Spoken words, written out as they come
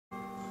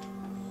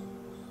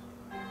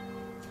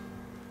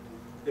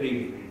Good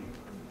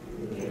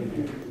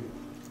evening.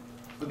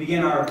 We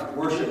begin our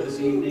worship this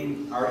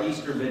evening, our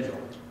Easter Vigil,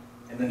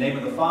 in the name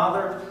of the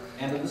Father,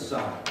 and of the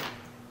Son,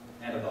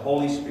 and of the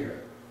Holy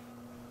Spirit.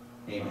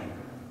 Amen.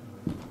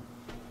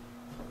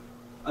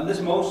 On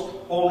this most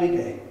holy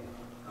day,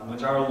 on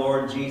which our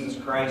Lord Jesus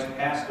Christ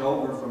passed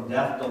over from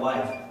death to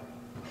life,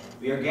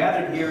 we are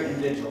gathered here in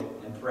vigil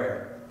and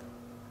prayer.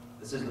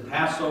 This is the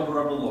Passover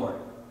of the Lord,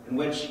 in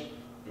which,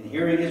 in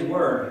hearing his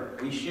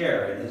word, we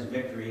share in his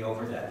victory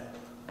over death.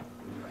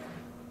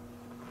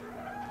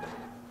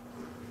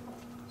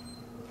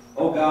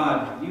 O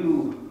God,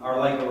 you are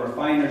like a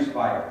refiner's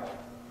fire,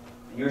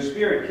 and your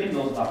Spirit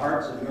kindles the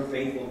hearts of your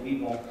faithful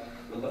people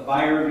with the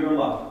fire of your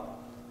love.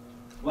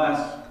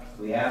 Bless,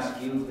 we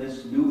ask you,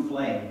 this new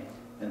flame,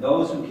 and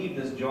those who keep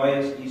this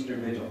joyous Easter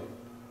vigil.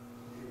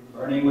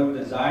 Burning with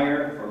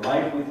desire for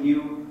life with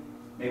you,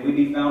 may we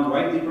be found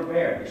rightly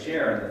prepared to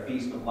share in the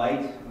feast of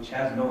light which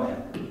has no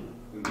end.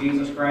 Through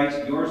Jesus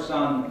Christ, your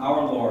Son,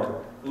 our Lord,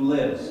 who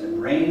lives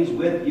and reigns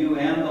with you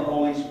and the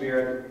Holy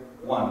Spirit,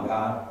 one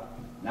God,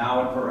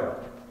 now and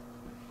forever.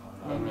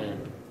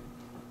 Amen.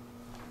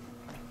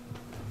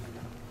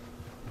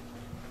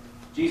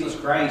 Jesus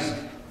Christ,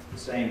 the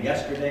same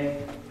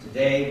yesterday,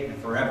 today, and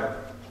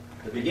forever,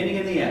 the beginning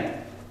and the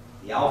end,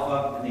 the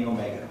Alpha and the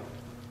Omega.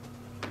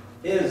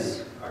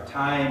 His are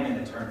time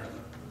and eternity.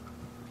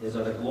 His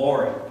are the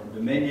glory and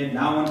dominion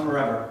now and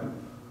forever.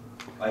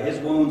 By his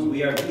wounds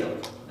we are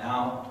healed,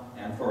 now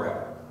and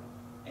forever.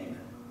 Amen.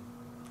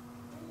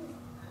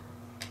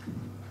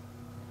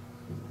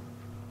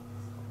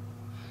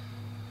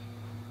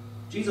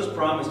 Jesus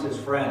promised his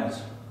friends,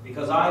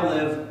 because I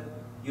live,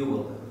 you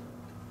will live.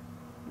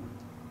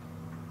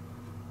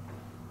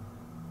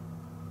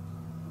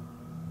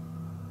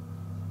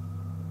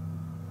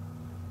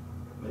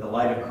 May the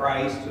light of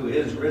Christ, who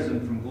is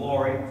risen from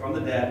glory, from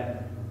the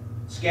dead,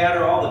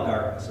 scatter all the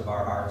darkness of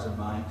our hearts and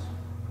minds.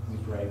 We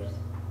pray.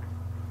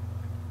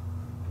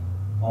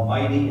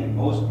 Almighty and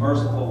most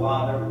merciful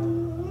Father,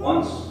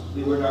 once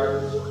we were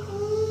darkness,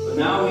 but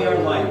now we are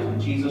light in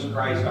Jesus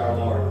Christ our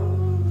Lord.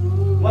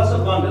 Bless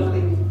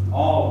abundantly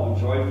all who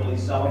joyfully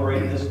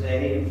celebrate this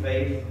day in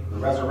faith, the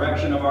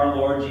resurrection of our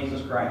Lord Jesus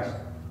Christ.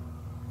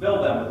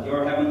 Fill them with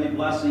your heavenly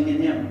blessing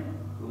in him,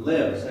 who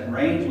lives and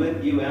reigns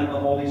with you and the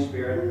Holy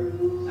Spirit,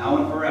 now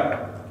and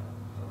forever.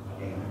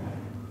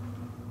 Amen.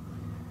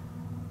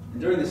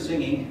 And during the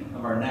singing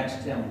of our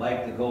next hymn,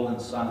 Like the Golden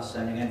Sun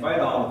Ascending, I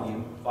invite all of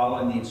you,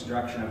 following the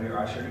instruction of your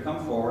usher, to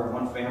come forward,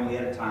 one family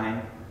at a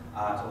time,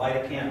 to light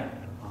a candle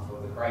off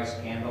of the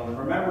Christ candle in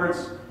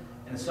remembrance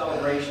and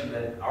celebration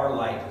that our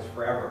light is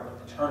forever,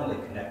 eternally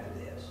connected to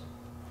his.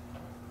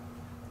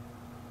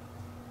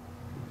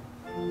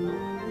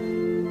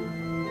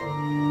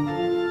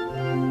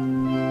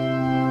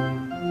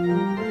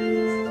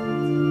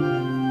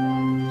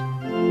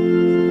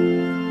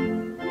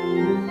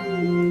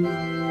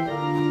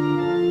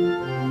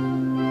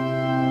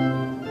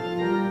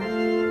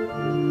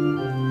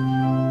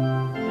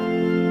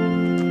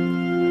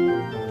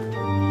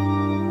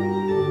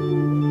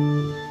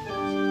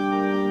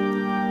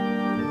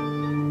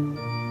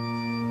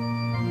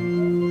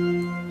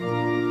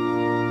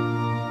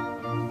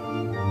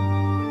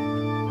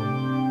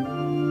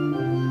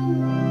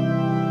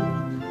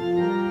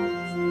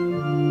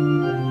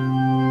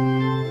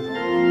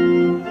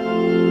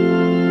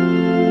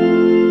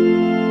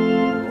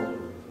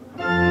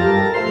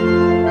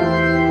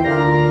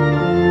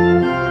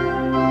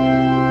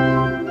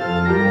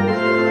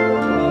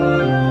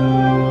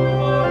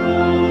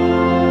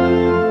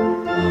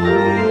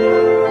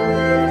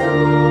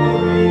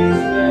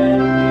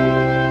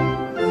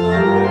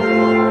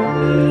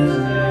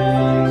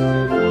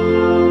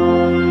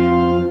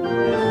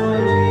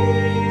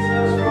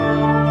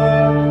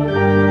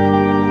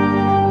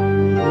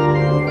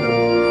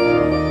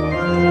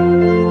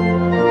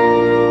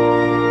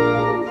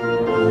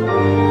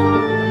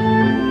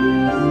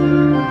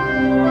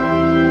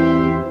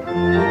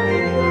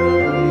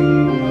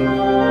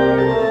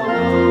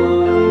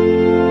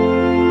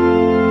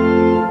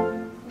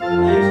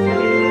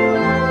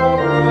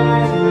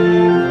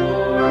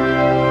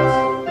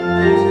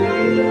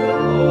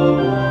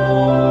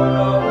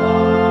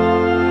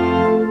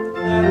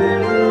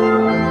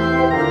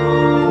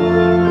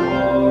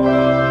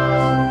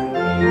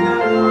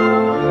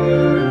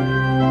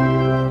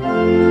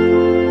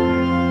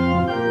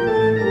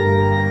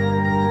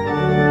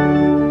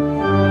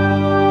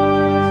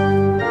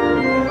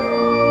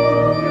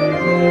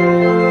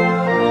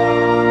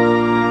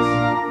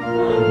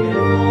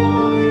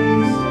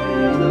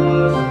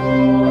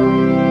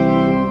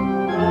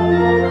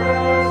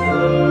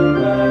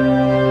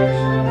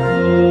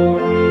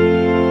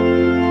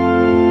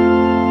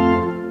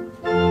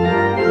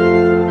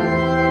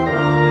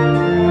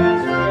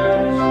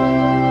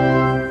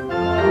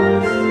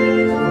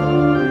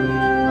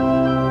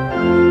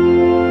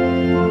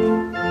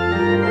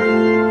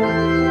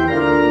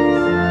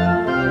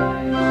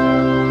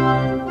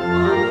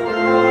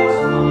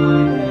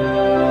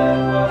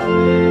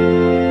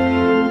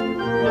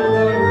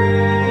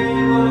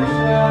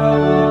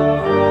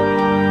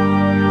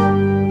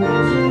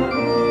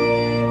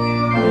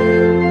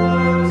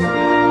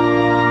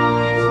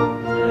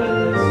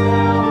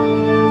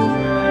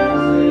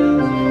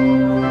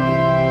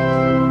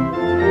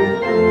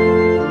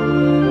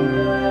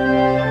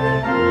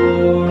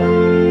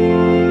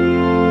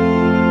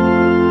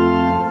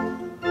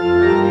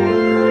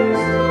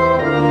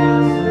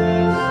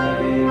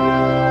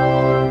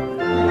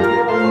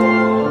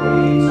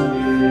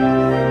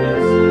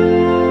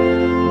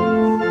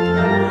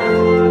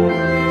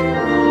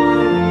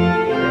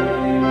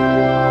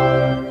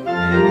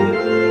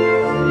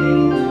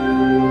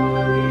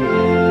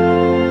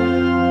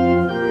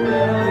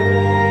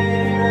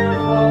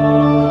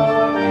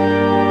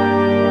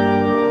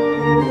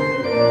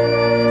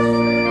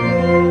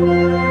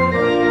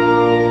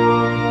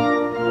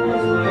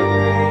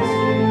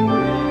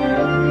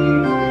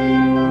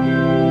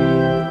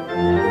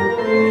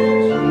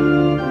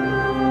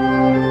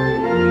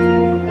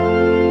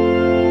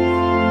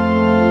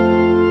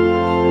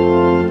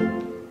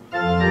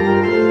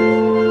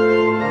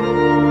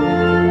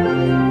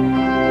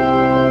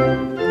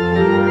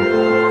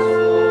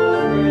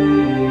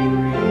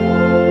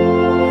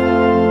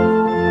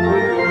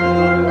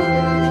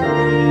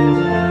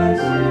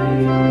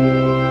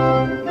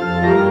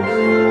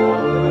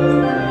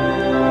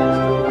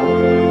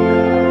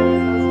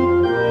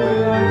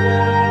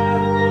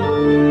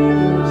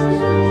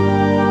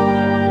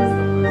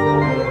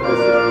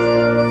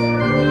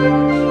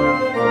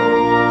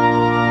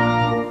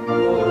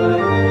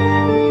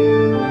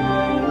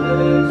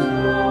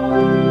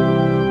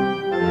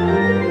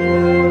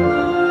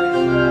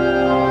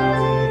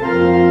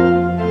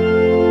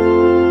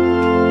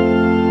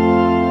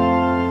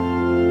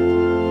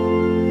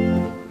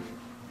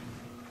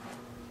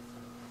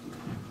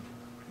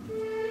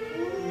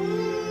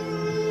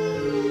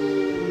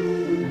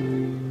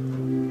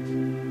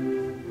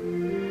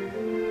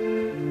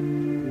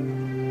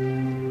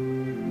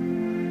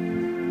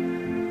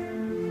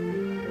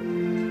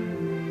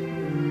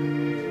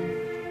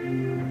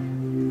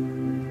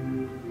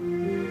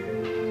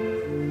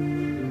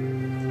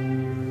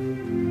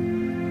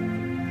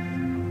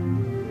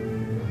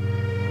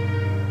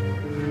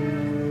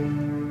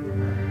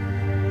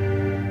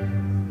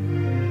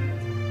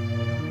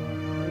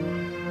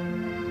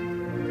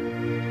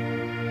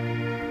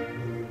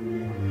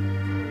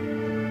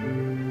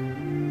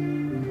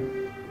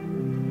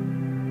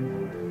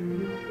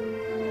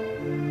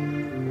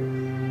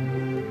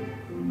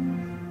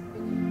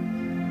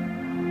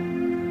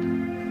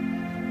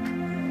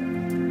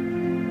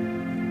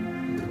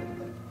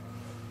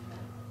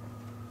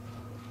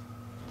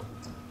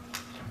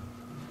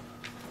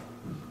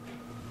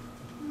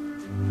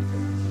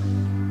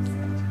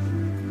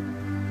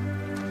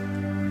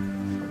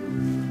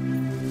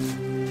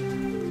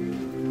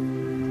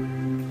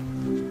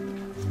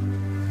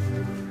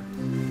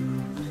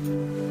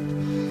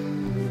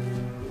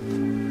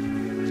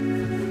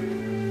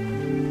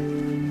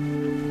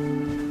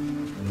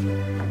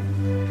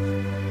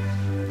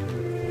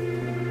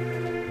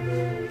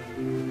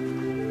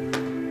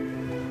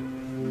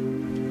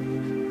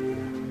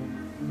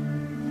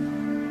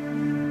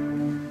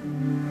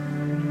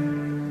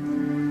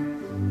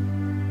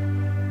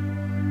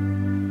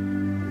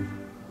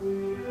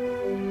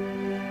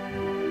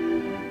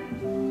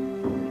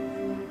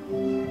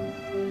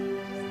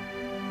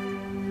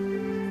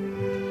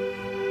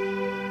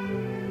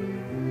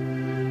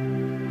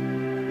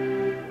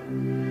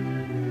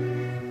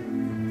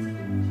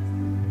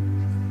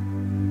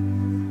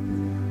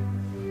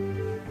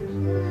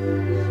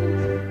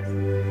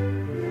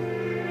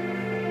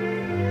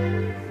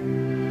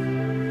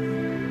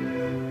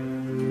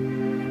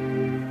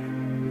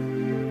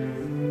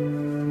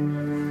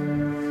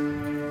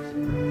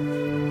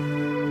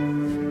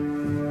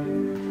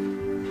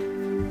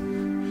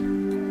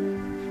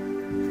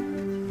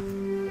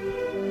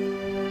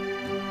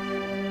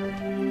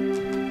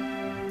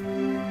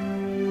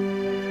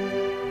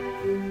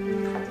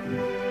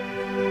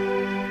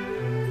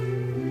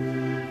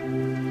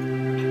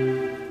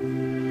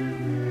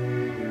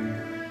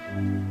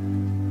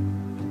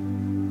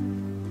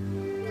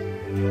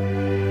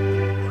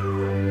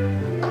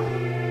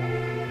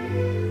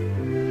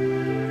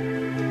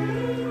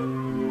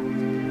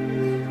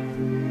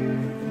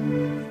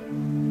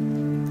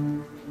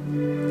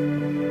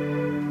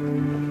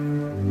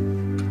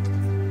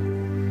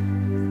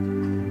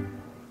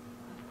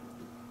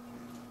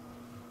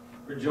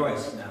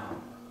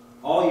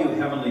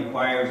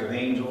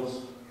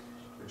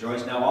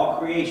 Rejoice now, all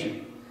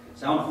creation.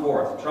 Sound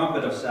forth the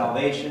trumpet of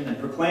salvation, and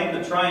proclaim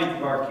the triumph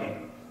of our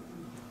King.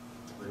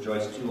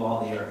 Rejoice too,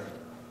 all the earth,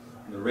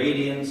 in the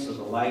radiance of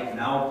the light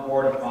now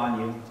poured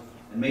upon you,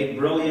 and made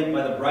brilliant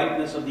by the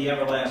brightness of the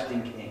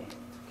everlasting King.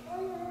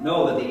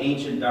 Know that the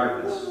ancient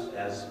darkness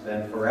has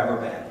been forever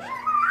banished.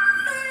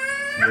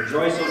 And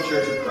rejoice, O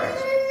Church of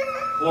Christ,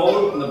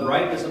 clothed in the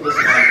brightness of this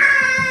light,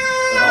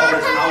 that all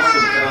this house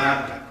of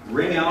God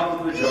ring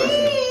out with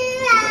rejoicing,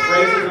 with the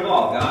praises of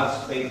all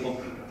God's faithful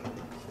people.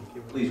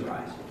 Please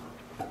rise.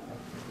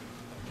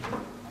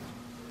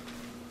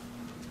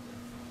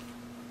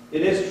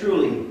 It is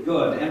truly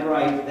good and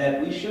right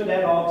that we should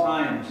at all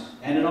times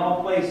and in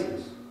all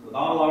places, with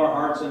all our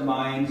hearts and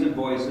minds and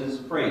voices,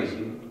 praise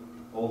you,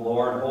 O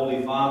Lord,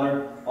 Holy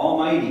Father,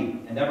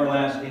 Almighty and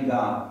everlasting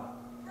God,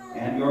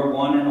 and your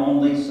one and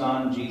only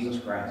Son,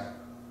 Jesus Christ.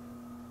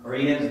 For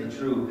he is the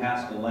true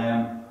Paschal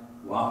Lamb,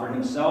 who offered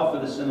himself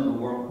for the sin of the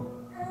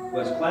world, who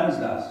has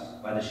cleansed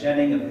us by the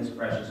shedding of his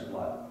precious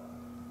blood.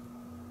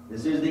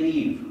 This is the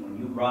eve when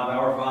you brought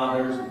our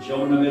fathers, the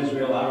children of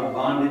Israel, out of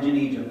bondage in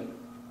Egypt,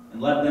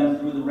 and led them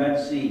through the Red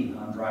Sea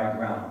on dry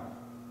ground.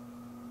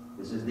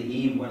 This is the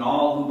eve when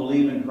all who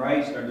believe in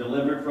Christ are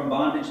delivered from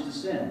bondage to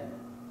sin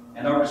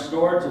and are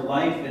restored to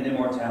life and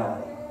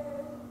immortality.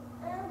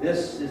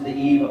 This is the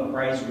eve of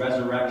Christ's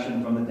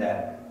resurrection from the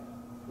dead.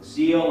 The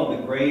seal of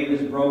the grave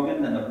is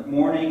broken, and the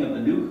morning of the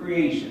new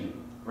creation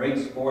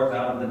breaks forth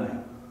out of the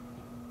night.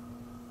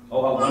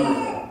 Oh, how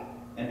wonderful,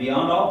 and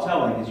beyond all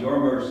telling is your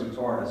mercy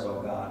toward us,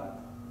 O God,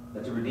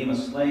 that to redeem a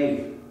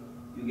slave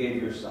you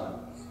gave your Son.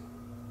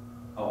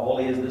 How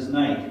holy is this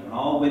night, when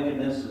all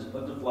wickedness is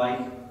put to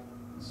flight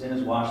and sin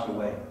is washed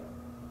away.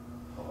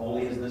 How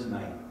holy is this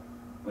night,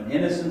 when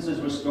innocence is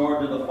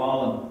restored to the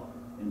fallen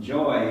and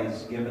joy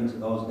is given to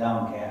those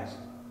downcast.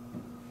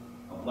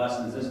 How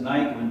blessed is this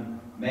night when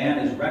man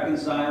is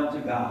reconciled to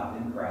God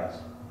in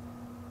Christ.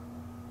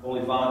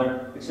 Holy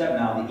Father, accept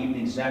now the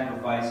evening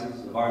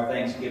sacrifices of our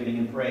thanksgiving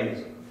and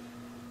praise.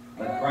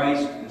 Let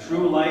Christ, the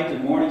true light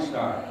and morning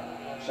star,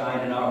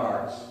 shine in our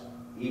hearts.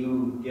 He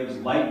who gives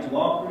light to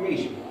all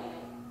creation,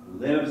 who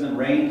lives and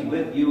reigns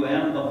with you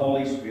and the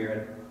Holy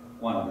Spirit,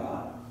 one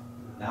God,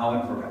 now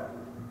and forever.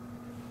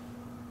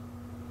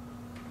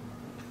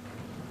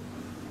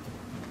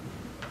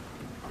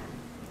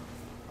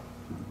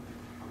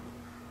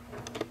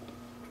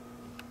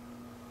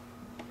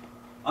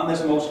 On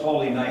this most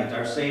holy night,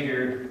 our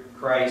Savior,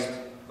 Christ,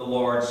 the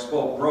Lord,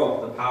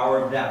 broke the power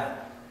of death.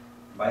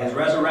 By his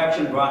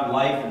resurrection brought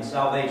life and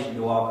salvation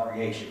to all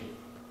creation.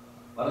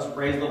 Let us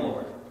praise the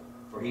Lord,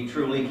 for he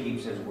truly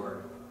keeps his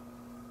word.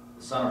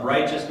 The Son of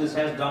Righteousness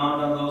has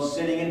dawned on those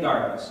sitting in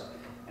darkness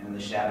and in the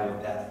shadow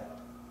of death.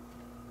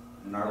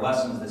 In our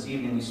lessons this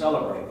evening, we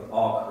celebrate with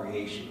all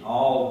creation,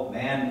 all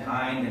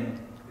mankind and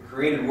the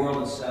created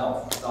world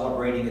itself,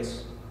 celebrating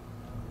its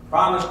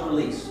promised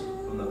release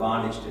from the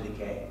bondage to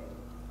decay.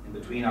 In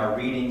between our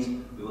readings,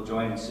 we will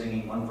join in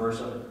singing one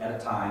verse at a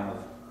time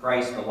of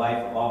Christ, the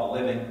life of all the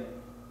living.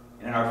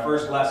 And in our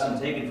first lesson,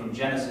 taken from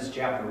Genesis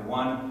chapter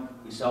 1,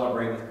 we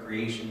celebrate with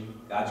creation,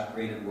 God's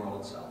created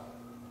world itself.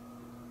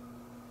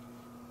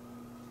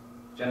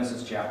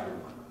 Genesis chapter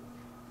 1.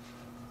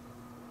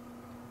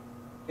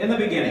 In the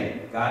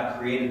beginning, God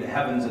created the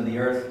heavens and the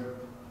earth.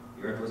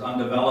 The earth was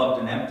undeveloped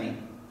and empty.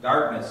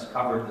 Darkness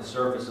covered the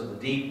surface of the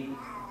deep,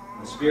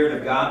 and the Spirit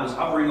of God was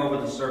hovering over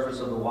the surface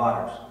of the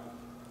waters.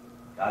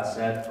 God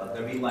said, "Let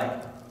there be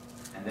light,"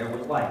 and there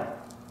was light.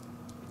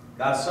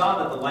 God saw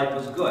that the light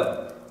was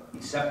good. He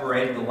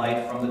separated the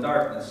light from the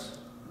darkness.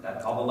 God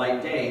called the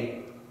light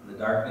day, and the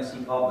darkness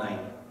he called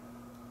night.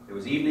 There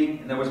was evening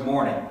and there was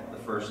morning, the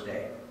first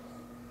day.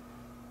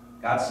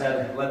 God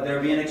said, "Let there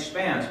be an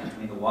expanse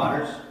between the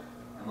waters,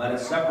 and let it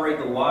separate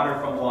the water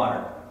from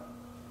water."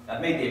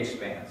 God made the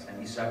expanse, and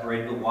he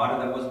separated the water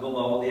that was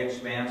below the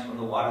expanse from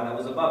the water that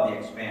was above the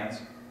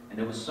expanse, and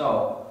it was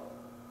so.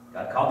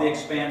 God called the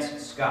expanse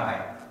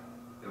sky.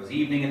 There was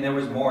evening and there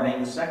was morning,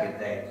 the second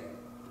day.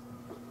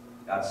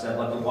 God said,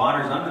 "Let the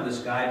waters under the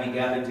sky be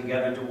gathered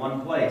together to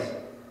one place,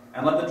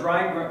 and let the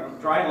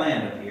dry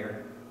land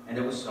appear," and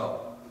it was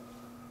so.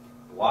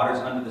 The waters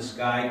under the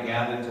sky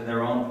gathered to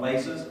their own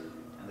places,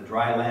 and the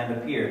dry land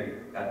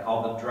appeared. God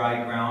called the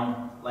dry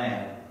ground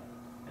land,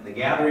 and the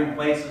gathering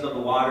places of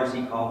the waters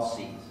he called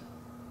seas.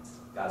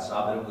 God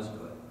saw that it was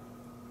good.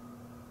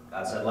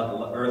 God said, "Let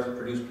the earth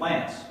produce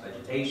plants,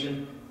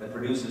 vegetation that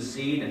produces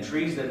seed, and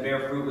trees that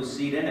bear fruit with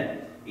seed in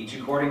it, each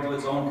according to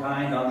its own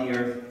kind on the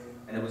earth,"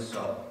 and it was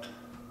so.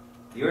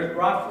 The earth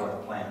brought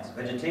forth plants,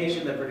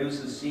 vegetation that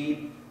produces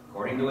seed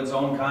according to its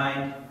own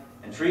kind,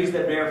 and trees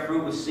that bear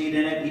fruit with seed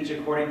in it, each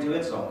according to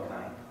its own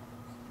kind.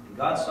 And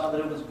God saw that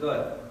it was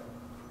good.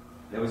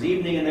 There was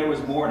evening and there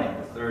was morning,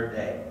 the third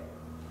day.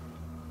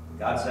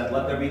 God said,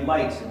 "Let there be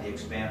lights in the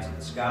expanse of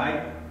the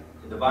sky,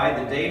 to divide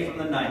the day from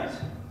the night,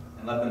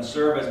 and let them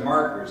serve as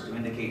markers to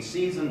indicate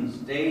seasons,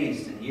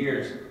 days, and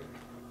years.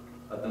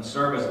 Let them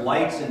serve as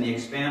lights in the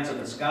expanse of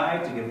the sky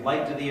to give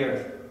light to the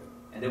earth."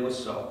 And it was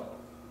so.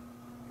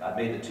 God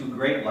made the two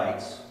great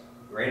lights,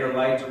 the greater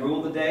light to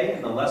rule the day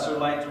and the lesser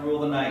light to rule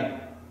the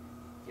night.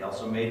 He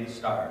also made the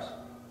stars.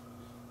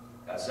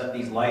 God set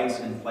these lights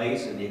in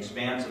place in the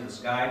expanse of the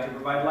sky to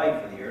provide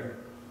light for the earth,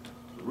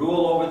 to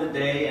rule over the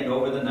day and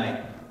over the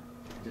night,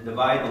 and to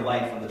divide the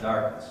light from the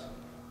darkness.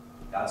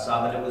 God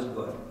saw that it was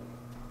good.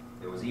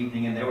 There was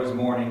evening and there was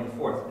morning, the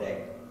fourth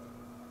day.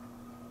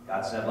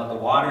 God said, let the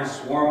waters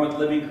swarm with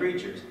living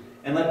creatures,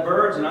 and let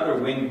birds and other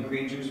winged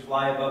creatures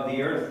fly above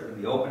the earth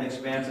in the open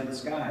expanse of the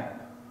sky.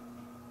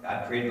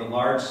 God created the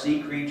large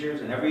sea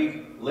creatures and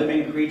every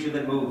living creature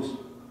that moves,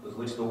 with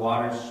which the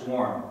waters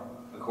swarm,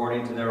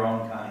 according to their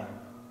own kind,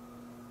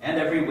 and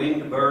every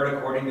winged bird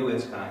according to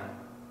its kind.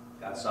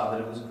 God saw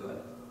that it was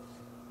good.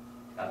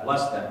 God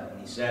blessed them, and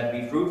he said,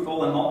 be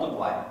fruitful and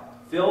multiply.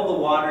 Fill the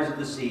waters of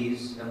the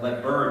seas, and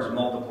let birds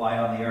multiply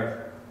on the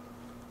earth.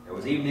 There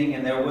was evening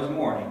and there was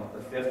morning,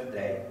 the fifth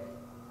day.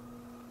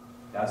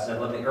 God said,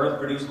 let the earth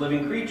produce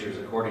living creatures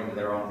according to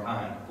their own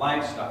kind,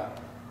 livestock,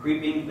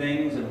 creeping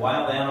things, and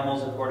wild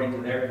animals according to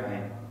their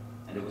kind.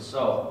 And it was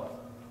so.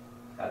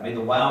 God made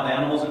the wild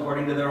animals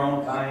according to their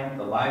own kind,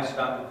 the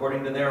livestock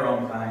according to their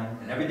own kind,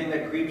 and everything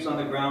that creeps on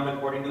the ground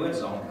according to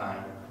its own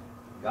kind.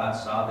 God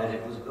saw that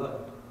it was good.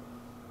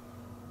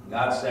 And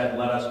God said,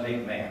 let us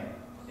make man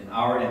in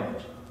our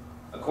image,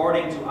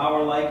 according to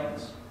our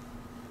likeness,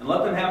 and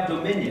let them have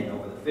dominion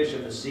over the fish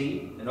of the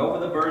sea, and over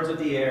the birds of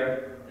the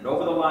air, and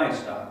over the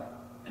livestock,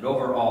 and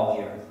over all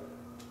the earth,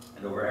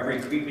 and over every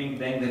creeping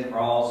thing that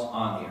crawls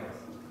on the earth.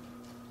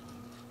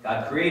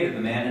 God created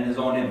the man in his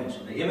own image.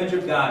 In the image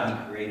of God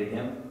he created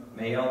him.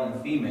 Male and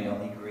female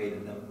he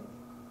created them.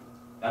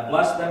 God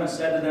blessed them and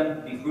said to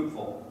them, be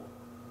fruitful,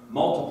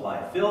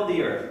 multiply, fill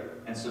the earth,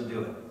 and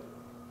subdue it.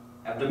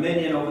 Have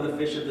dominion over the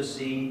fish of the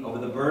sea, over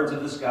the birds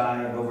of the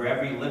sky, and over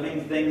every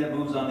living thing that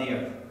moves on the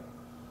earth.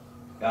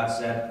 God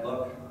said,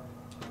 look,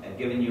 I have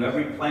given you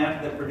every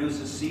plant that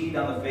produces seed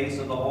on the face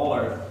of the whole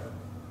earth,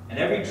 and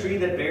every tree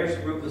that bears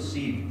fruit with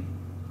seed.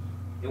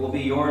 It will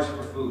be yours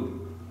for food.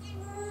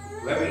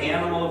 To every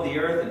animal of the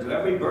earth, and to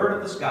every bird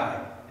of the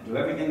sky, and to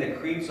everything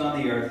that creeps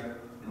on the earth,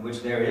 in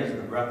which there is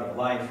the breath of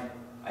life,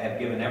 I have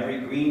given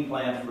every green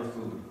plant for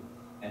food.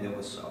 And it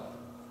was so.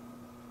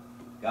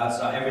 God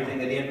saw everything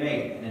that he had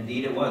made, and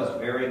indeed it was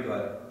very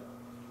good.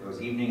 There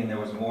was evening and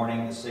there was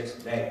morning, the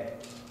sixth day.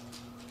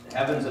 The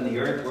heavens and the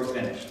earth were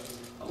finished,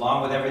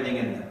 along with everything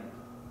in them.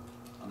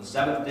 On the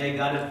seventh day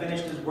God had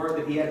finished his work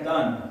that he had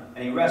done,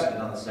 and he rested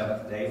on the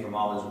seventh day from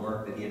all his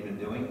work that he had been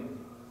doing.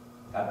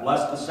 God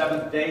blessed the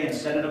seventh day and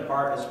set it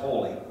apart as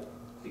holy,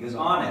 because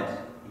on it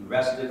he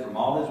rested from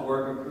all his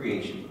work of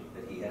creation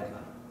that he had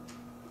done.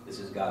 This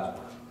is God's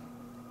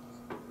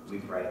word. We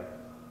pray.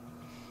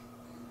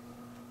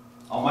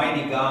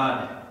 Almighty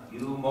God, you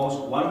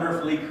most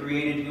wonderfully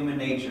created human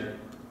nature,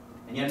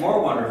 and yet more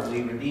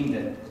wonderfully redeemed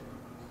it.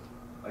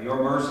 By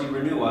your mercy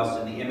renew us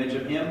in the image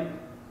of him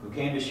who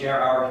came to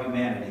share our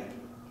humanity,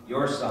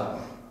 your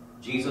Son,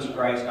 Jesus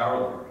Christ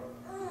our Lord.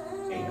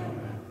 Amen.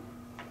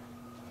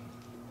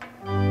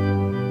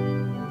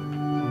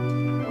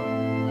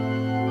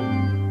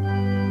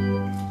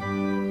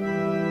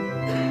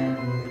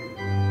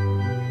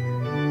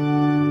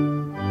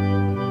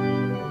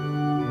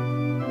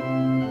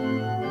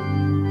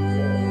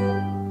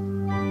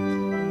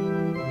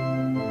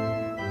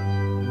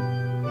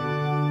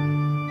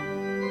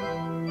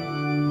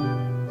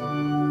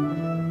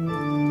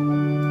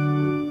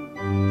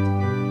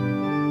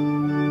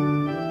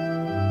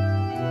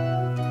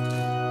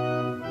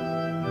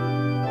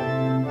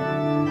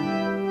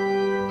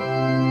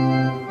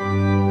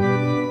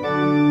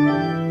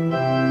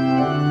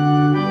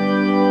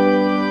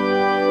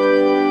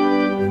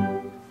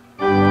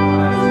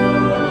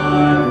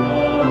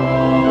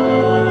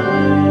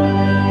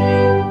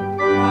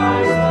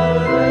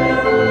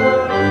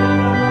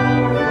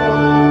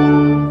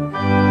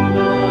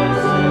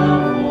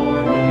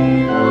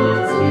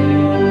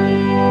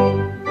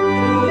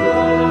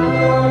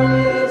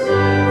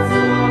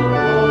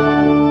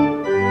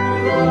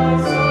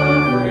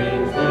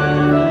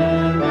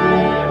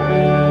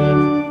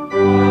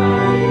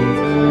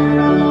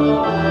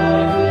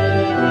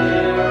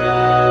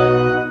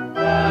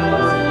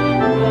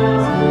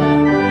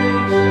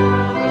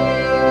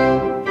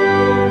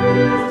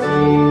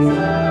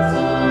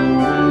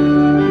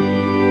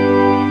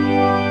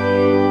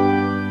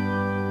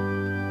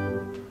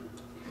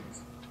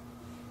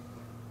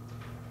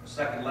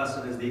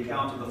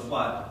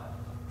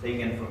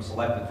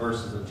 Selected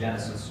verses of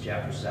Genesis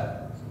chapter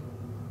 7.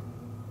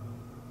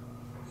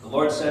 The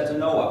Lord said to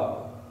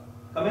Noah,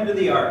 come into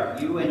the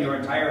ark, you and your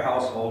entire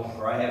household,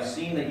 for I have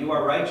seen that you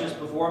are righteous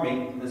before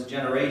me in this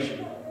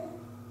generation.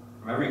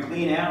 From every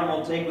clean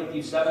animal take with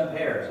you 7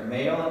 pairs, a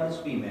male and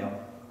his female.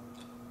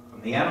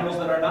 From the animals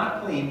that are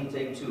not clean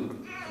take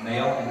 2, a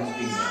male and his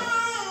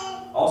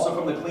female. Also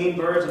from the clean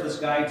birds of the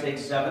sky take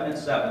 7 and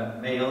 7,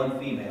 male and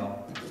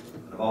female.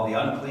 And of all the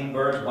unclean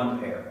birds 1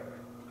 pair,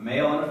 a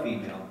male and a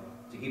female,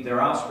 to keep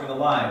their offspring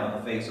alive on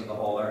the face of the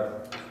whole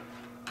earth.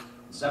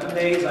 In 7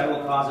 days I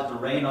will cause it to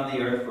rain on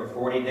the earth for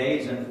 40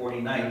 days and 40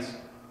 nights.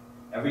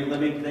 Every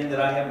living thing that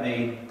I have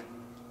made,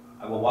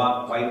 I will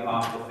wipe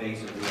off the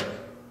face of the earth.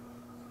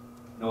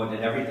 Noah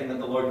did everything that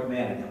the Lord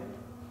commanded him.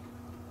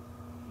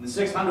 In the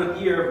 600th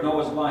year of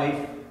Noah's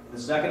life, the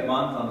second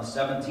month, on the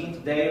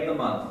 17th day of the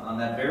month, on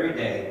that very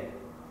day,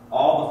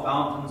 all the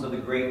fountains of the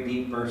great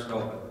deep burst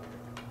open,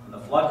 and the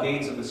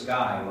floodgates of the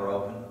sky were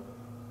open.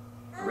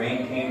 The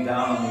rain came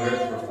down on the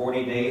earth for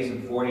 40 days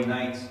and 40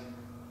 nights.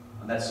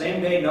 On that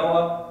same day,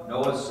 Noah,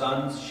 Noah's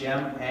sons,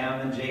 Shem,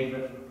 Ham, and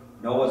Japheth,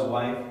 Noah's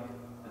wife,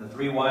 and the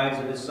 3 wives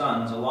of his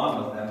sons,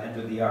 along with them,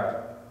 entered the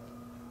ark.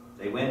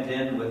 They went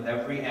in with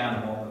every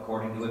animal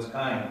according to its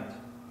kind,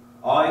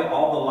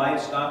 all the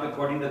livestock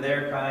according to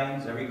their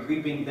kinds, every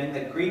creeping thing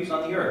that creeps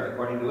on the earth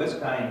according to its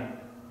kind,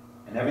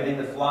 and everything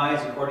that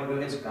flies according to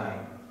its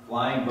kind,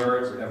 flying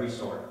birds of every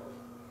sort.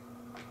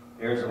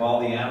 Pairs of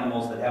all the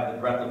animals that have the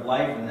breath of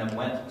life in them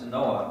went to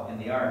Noah in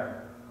the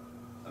ark.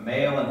 A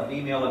male and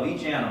female of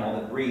each animal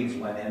that breathes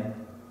went in,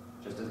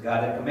 just as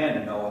God had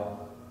commanded Noah.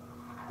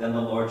 Then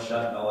the Lord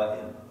shut Noah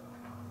in.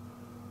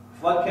 The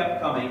flood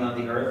kept coming on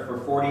the earth for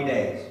 40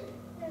 days.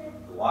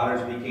 The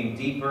waters became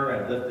deeper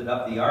and lifted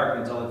up the ark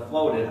until it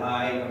floated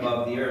high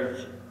above the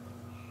earth.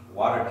 The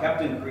water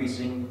kept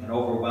increasing and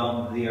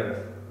overwhelmed the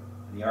earth,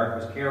 and the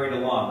ark was carried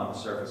along on the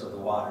surface of the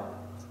water.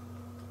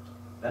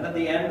 Then at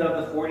the end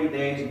of the 40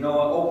 days,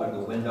 Noah opened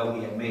the window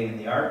he had made in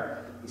the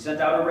ark. He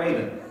sent out a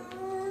raven,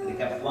 and it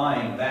kept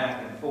flying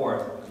back and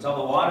forth until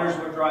the waters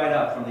were dried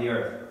up from the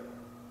earth.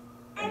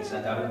 And he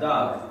sent out a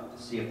dove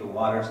to see if the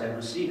waters had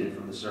receded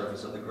from the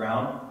surface of the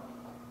ground.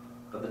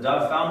 But the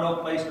dove found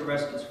no place to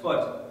rest its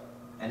foot,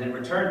 and it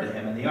returned to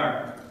him in the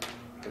ark,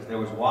 because there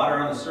was water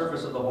on the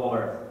surface of the whole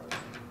earth.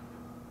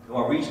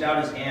 Noah reached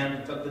out his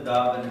hand, took the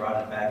dove, and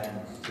brought it back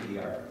into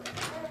the ark.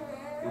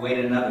 He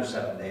waited another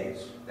 7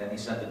 days. Then he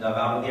sent the dove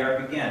out of the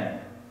ark again.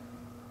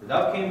 The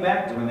dove came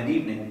back to him at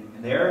evening,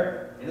 and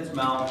there in its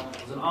mouth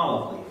was an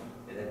olive leaf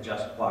it had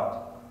just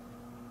plucked.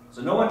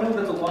 So Noah knew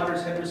that the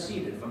waters had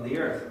receded from the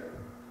earth.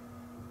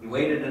 He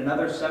waited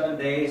another 7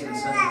 days and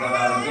sent the dove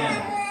out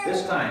again.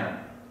 This time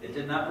it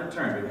did not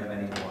return to him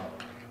anymore.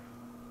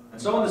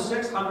 And so in the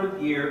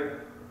 600th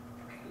year,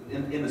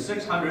 in the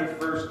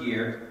 601st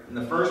year, in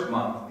the first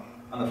month,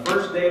 on the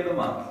first day of the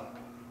month,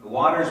 the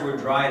waters were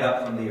dried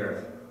up from the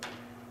earth.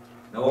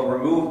 Noah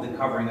removed the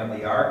covering of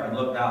the ark and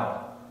looked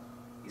out.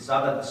 He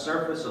saw that the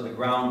surface of the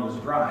ground was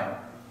dry.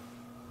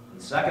 In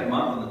the second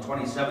month, on the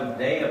 27th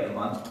day of the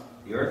month,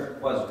 the earth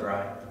was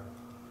dry.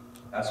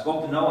 God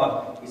spoke to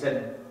Noah. He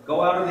said,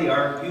 "Go out of the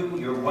ark, you,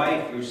 your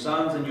wife, your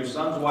sons, and your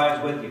sons'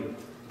 wives with you.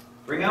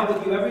 Bring out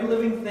with you every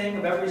living thing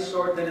of every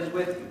sort that is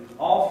with you,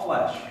 all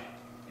flesh,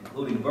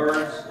 including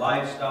birds,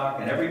 livestock,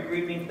 and every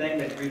creeping thing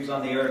that creeps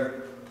on the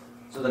earth,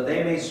 so that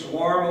they may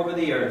swarm over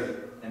the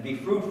earth and be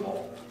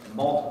fruitful and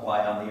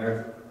multiply on the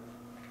earth."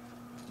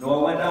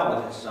 Noah went out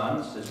with his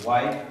sons, his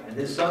wife, and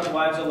his sons'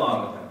 wives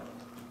along with him.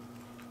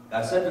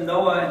 God said to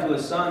Noah and to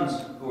his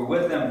sons who were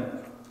with him,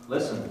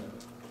 "Listen,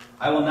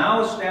 I will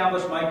now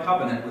establish my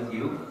covenant with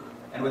you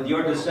and with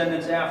your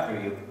descendants after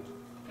you,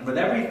 and with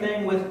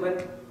everything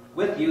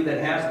with you that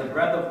has the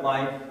breath of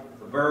life,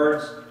 the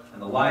birds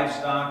and the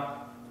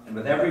livestock, and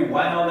with every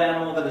wild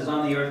animal that is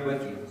on the earth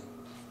with you,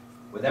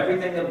 with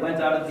everything that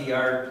went out of the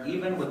ark,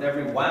 even with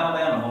every wild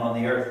animal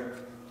on the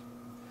earth.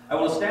 I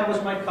will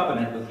establish my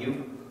covenant with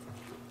you.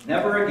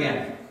 Never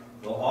again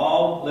will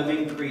all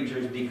living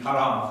creatures be cut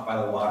off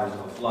by the waters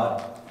of a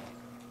flood.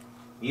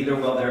 Neither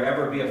will there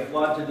ever be a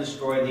flood to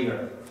destroy the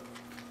earth."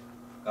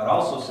 God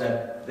also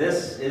said,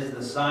 "This is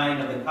the sign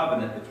of the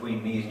covenant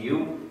between me and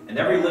you, and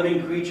every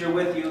living creature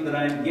with you that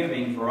I am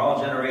giving for all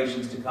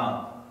generations to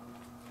come.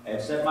 I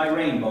have set my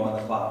rainbow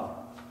in the cloud,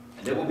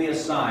 and it will be a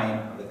sign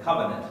of the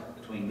covenant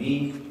between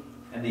me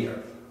and the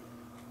earth."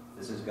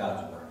 This is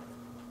God's word.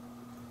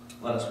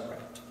 Let us pray.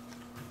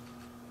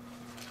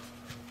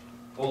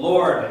 O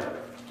Lord,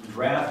 whose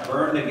wrath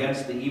burned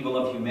against the evil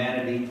of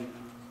humanity,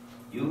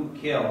 you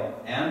kill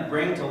and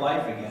bring to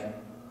life again,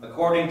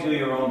 according to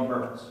your own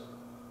purpose.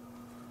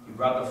 You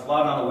brought the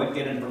flood on a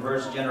wicked and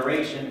perverse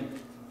generation,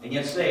 and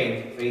yet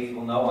saved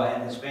faithful Noah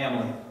and his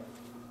family.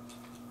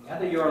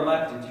 Gather your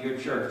elect into your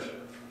church,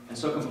 and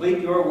so complete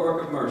your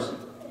work of mercy,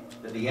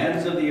 that the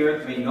ends of the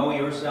earth may know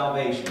your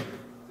salvation,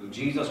 through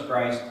Jesus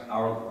Christ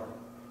our Lord.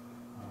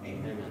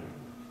 Amen.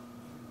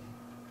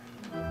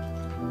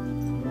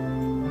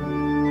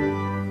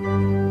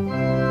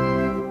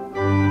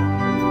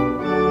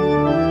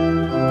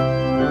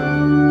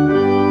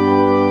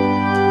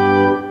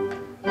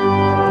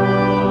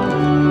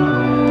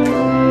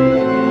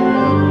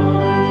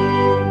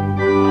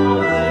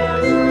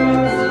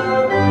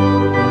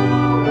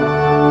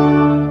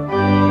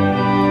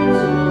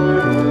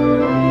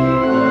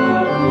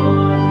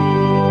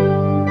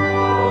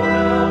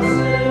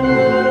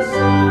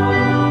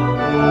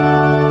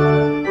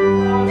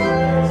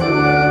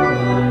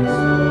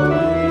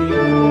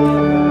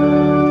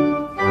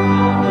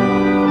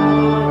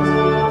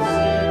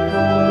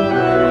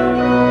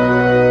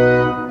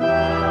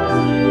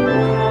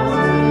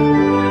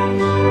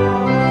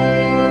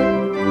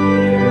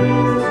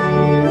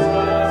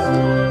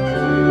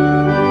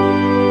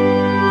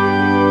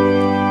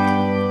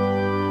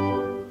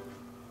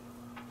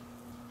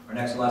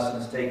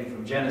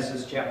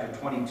 Genesis chapter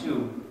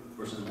 22,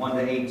 verses 1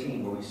 to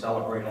 18, where we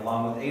celebrate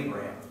along with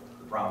Abraham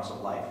the promise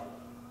of life.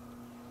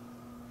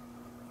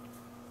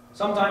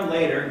 Sometime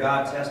later,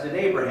 God tested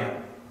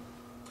Abraham.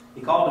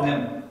 He called to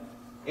him,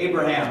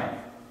 "Abraham."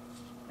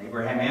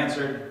 Abraham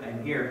answered,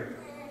 "I'm here."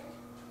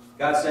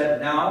 God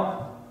said,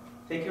 "Now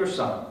take your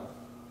son,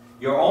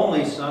 your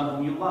only son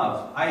whom you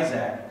love,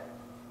 Isaac,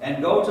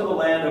 and go to the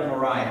land of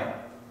Moriah.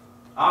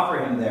 Offer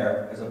him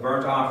there as a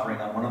burnt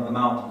offering on one of the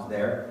mountains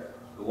there,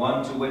 the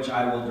one to which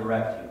I will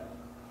direct you."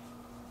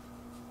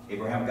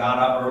 Abraham got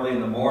up early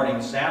in the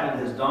morning, saddled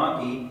his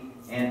donkey,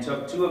 and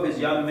took 2 of his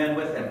young men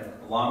with him,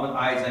 along with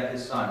Isaac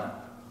his son.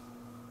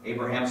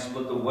 Abraham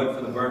split the wood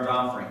for the burnt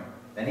offering.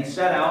 Then he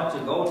set out to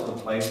go to the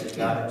place that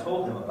God had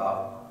told him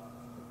about.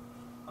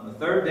 On the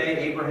 3rd day,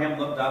 Abraham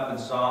looked up and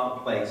saw the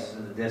place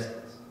in the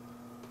distance.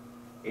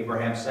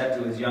 Abraham said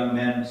to his young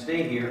men,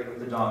 "Stay here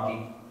with the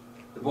donkey.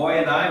 The boy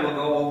and I will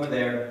go over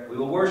there. We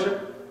will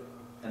worship,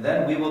 and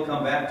then we will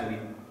come back to you."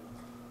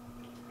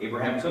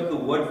 Abraham took the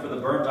wood for the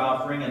burnt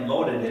offering and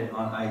loaded it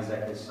on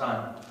Isaac his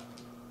son.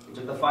 He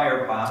took the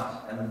fire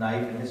pot and the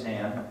knife in his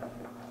hand.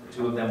 The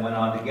 2 of them went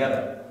on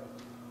together.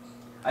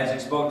 Isaac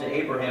spoke to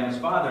Abraham his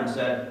father and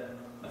said,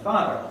 "My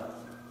father."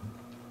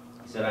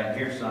 He said, "I'm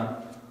here, son."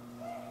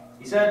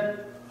 He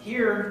said,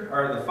 "Here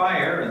are the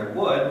fire and the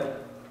wood,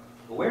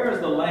 but where is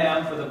the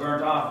lamb for the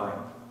burnt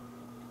offering?"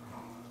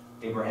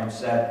 Abraham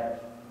said,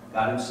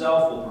 "God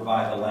himself will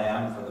provide the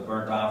lamb for the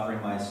burnt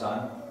offering, my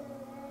son."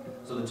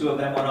 So the 2 of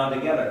them went on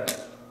together.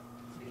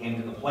 They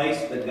came to the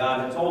place that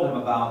God had told him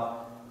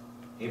about.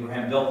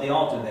 Abraham built the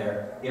altar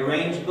there. He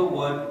arranged the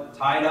wood,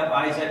 tied up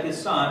Isaac his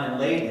son, and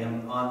laid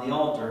him on the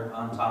altar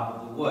on top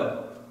of the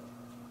wood.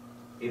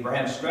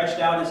 Abraham stretched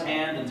out his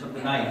hand and took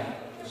the knife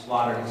to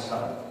slaughter his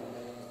son.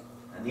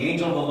 And the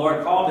angel of the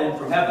Lord called him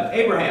from heaven,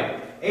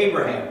 "Abraham,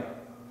 Abraham."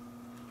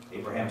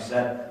 Abraham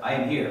said, "I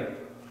am here."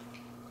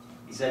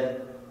 He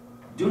said,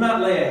 "Do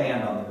not lay a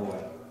hand on the boy.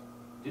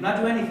 Do not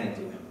do anything to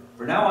him.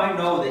 For now I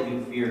know that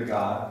you fear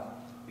God,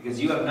 because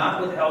you have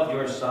not withheld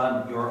your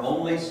son, your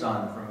only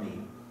son, from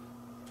me."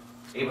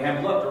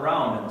 Abraham looked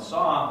around and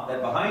saw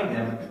that behind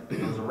him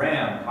there was a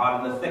ram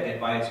caught in the thicket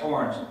by its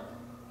horns.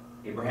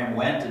 Abraham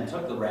went and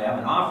took the ram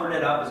and offered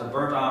it up as a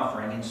burnt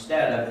offering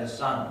instead of his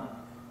son.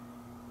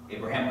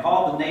 Abraham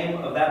called the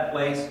name of that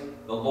place,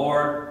 "The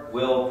Lord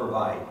will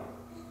provide."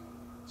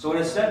 So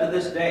it is said to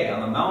this day,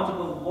 "On the mountain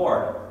of the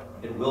Lord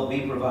it will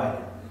be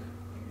provided."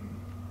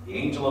 The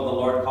angel of the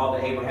Lord called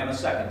to Abraham a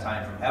second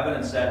time from heaven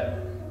and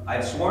said, "I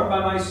have sworn by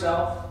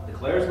myself,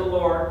 declares the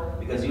Lord,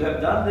 because you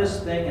have done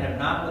this thing and have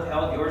not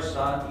withheld your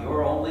son,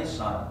 your only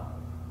son.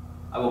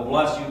 I will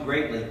bless you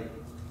greatly,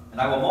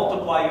 and I will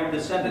multiply your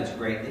descendants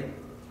greatly,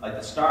 like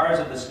the stars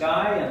of the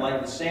sky and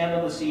like the sand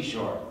of the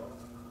seashore.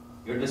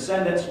 Your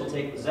descendants will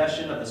take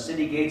possession of the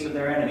city gates of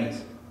their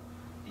enemies.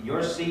 In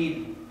your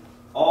seed,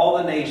 all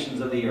the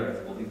nations of the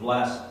earth will be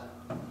blessed,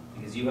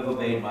 because you have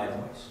obeyed my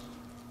voice."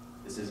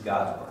 This is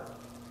God's word.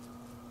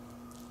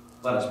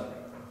 Let us pray.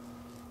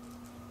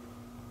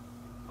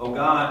 O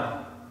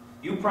God,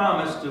 you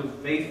promised to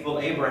faithful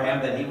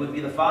Abraham that he would be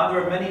the father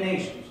of many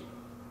nations.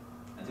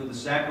 And through the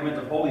sacrament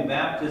of holy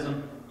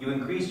baptism, you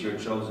increased your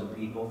chosen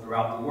people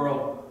throughout the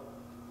world.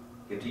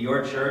 Give to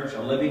your church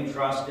a living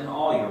trust in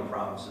all your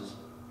promises.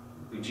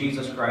 Through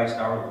Jesus Christ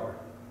our Lord.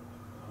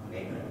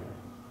 Amen.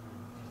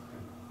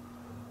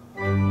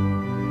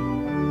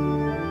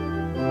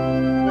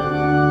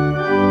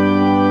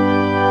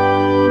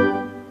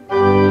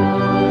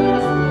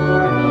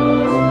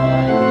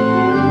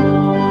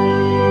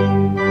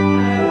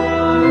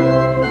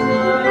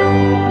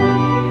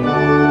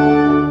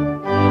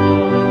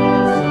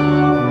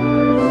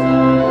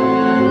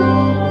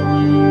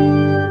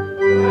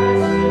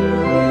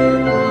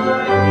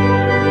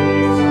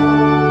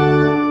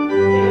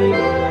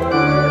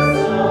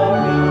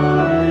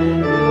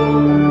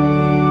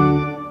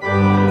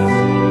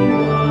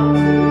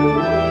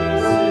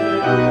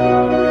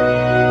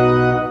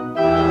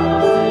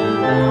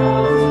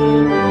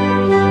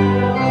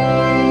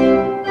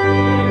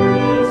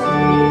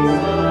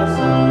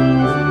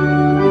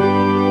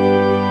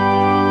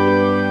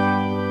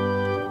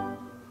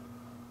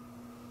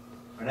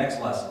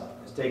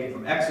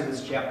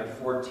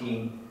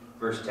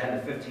 Verse 10 to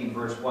 15,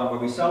 verse 1, where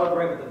we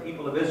celebrate with the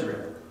people of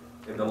Israel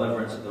their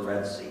deliverance of the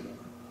Red Sea.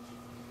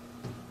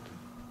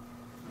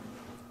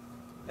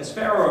 As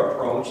Pharaoh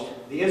approached,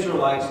 the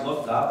Israelites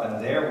looked up,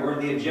 and there were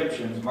the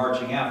Egyptians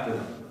marching after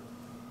them.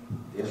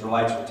 The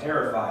Israelites were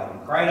terrified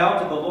and cried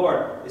out to the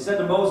Lord. They said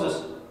to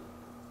Moses,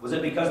 "Was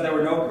it because there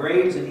were no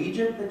graves in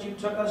Egypt that you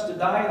took us to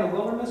die in the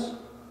wilderness?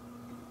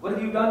 What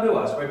have you done to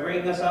us by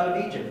bringing us out of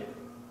Egypt?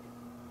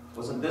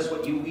 Wasn't this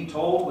what we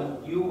told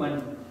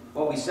when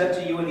what we said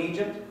to you in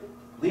Egypt?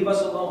 Leave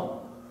us alone.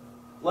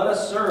 Let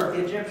us serve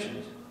the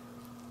Egyptians.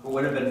 For it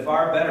would have been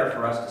far better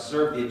for us to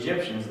serve the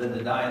Egyptians than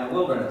to die in the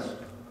wilderness."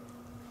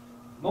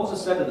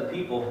 Moses said to the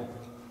people,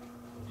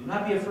 "Do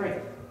not be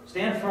afraid.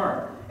 Stand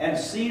firm and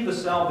see the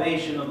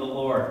salvation of the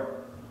Lord,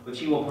 which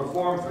he will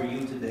perform for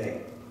you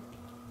today.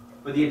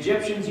 For the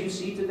Egyptians you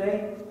see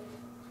today,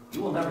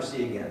 you will never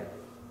see again.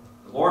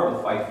 The Lord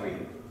will fight for you.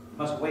 You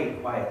must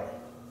wait quietly."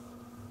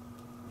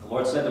 The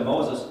Lord said to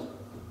Moses,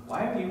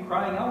 "Why are you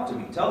crying out to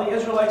me? Tell the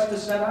Israelites to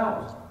set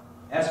out.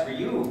 As for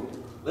you,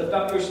 lift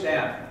up your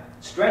staff,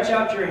 stretch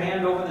out your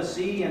hand over the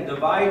sea, and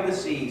divide the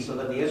sea so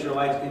that the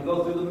Israelites can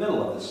go through the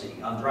middle of the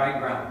sea on dry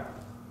ground.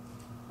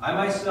 I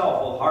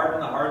myself will harden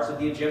the hearts of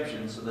the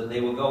Egyptians so that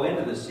they will go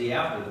into the sea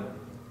after them.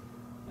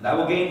 And I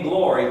will gain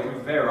glory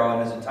through Pharaoh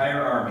and his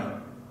entire army,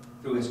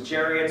 through his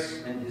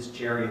chariots and his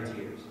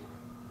charioteers.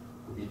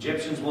 The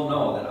Egyptians will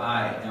know that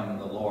I am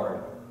the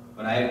Lord,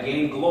 when I have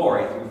gained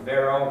glory through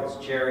Pharaoh, his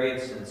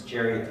chariots, and his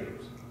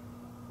charioteers."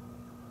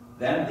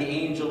 Then the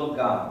angel of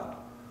God,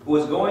 who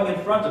was going in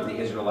front of the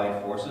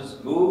Israelite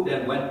forces, moved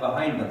and went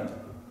behind them.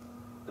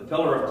 The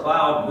pillar of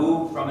cloud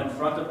moved from in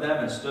front of them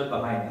and stood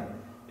behind them.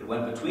 It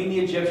went between the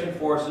Egyptian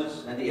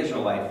forces and the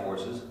Israelite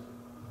forces.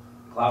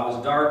 The cloud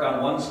was dark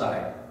on one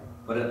side,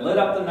 but it lit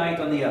up the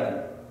night on the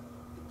other.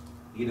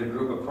 Neither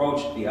group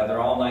approached the other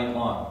all night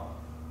long.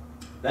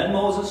 Then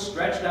Moses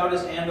stretched out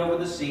his hand over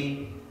the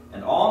sea,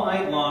 and all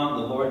night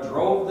long the Lord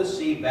drove the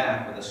sea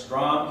back with a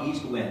strong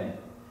east wind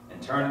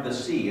and turned the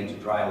sea into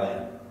dry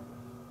land.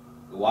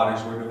 The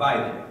waters were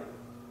divided.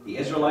 The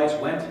Israelites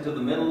went into the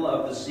middle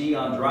of the sea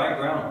on dry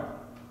ground.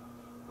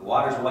 The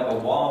waters were like a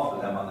wall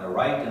for them on their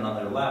right and on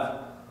their left.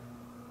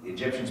 The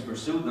Egyptians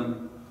pursued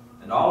them,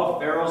 and all of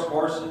Pharaoh's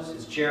horses,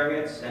 his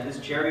chariots, and his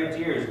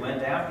charioteers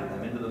went after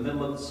them into the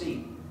middle of the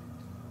sea.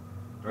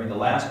 During the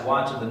last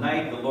watch of the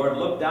night, the Lord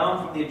looked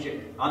down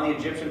on the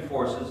Egyptian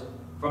forces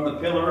from the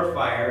pillar of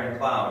fire and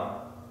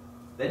cloud.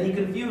 Then he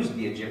confused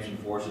the Egyptian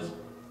forces.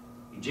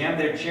 He jammed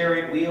their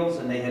chariot wheels,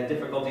 and they had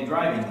difficulty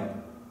driving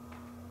them.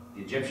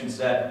 The Egyptians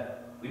said,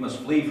 "We must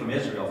flee from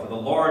Israel, for the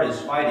Lord is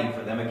fighting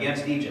for them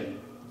against Egypt."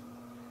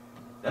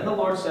 Then the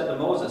Lord said to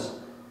Moses,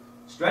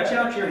 "Stretch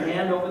out your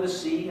hand over the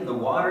sea, and the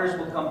waters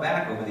will come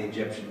back over the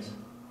Egyptians,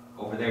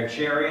 over their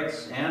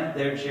chariots and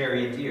their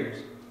charioteers."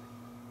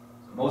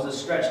 So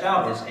Moses stretched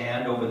out his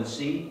hand over the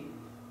sea,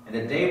 and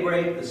at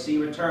daybreak the sea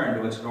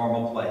returned to its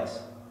normal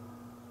place.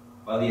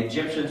 While the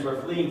Egyptians were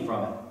fleeing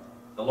from it,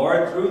 the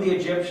Lord threw the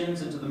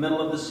Egyptians into the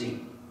middle of the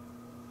sea.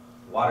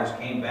 The waters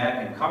came back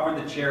and covered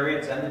the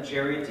chariots and the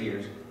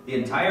charioteers, the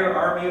entire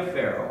army of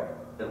Pharaoh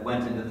that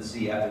went into the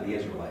sea after the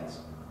Israelites.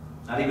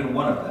 Not even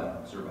one of them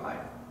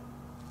survived.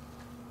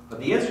 But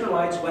the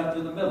Israelites went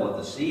through the middle of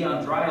the sea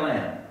on dry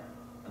land,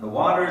 and the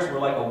waters were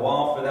like a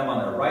wall for them on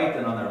their right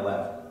and on their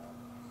left.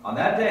 On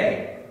that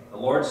day, the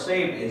Lord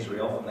saved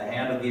Israel from the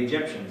hand of the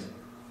Egyptians,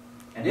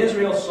 and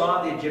Israel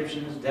saw the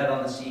Egyptians dead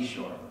on the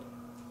seashore.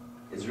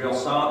 Israel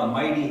saw the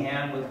mighty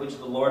hand with which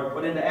the Lord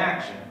put into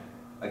action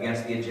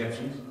against the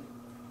Egyptians,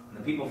 and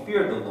the people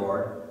feared the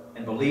Lord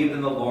and believed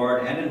in the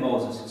Lord and in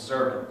Moses his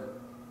servant.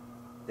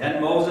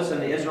 Then Moses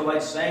and the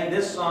Israelites sang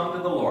this song to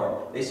the Lord.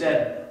 They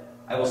said,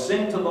 "I will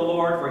sing to the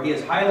Lord, for he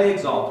is highly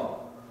exalted.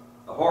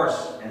 The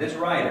horse and its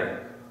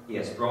rider he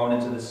has thrown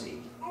into the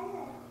sea."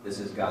 This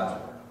is God's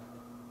word.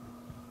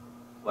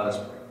 Let us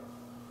pray.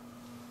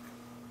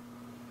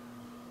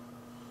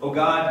 O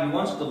God, you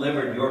once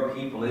delivered your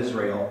people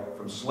Israel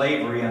from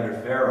slavery under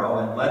Pharaoh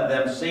and led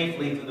them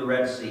safely through the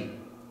Red Sea.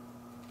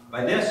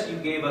 By this you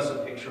gave us a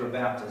picture of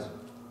baptism.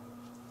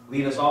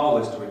 Lead us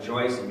always to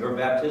rejoice in your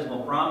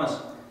baptismal promise,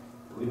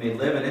 that we may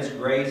live in its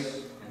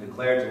grace and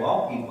declare to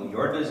all people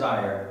your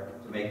desire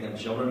to make them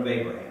children of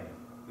Abraham,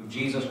 through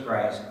Jesus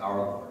Christ our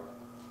Lord.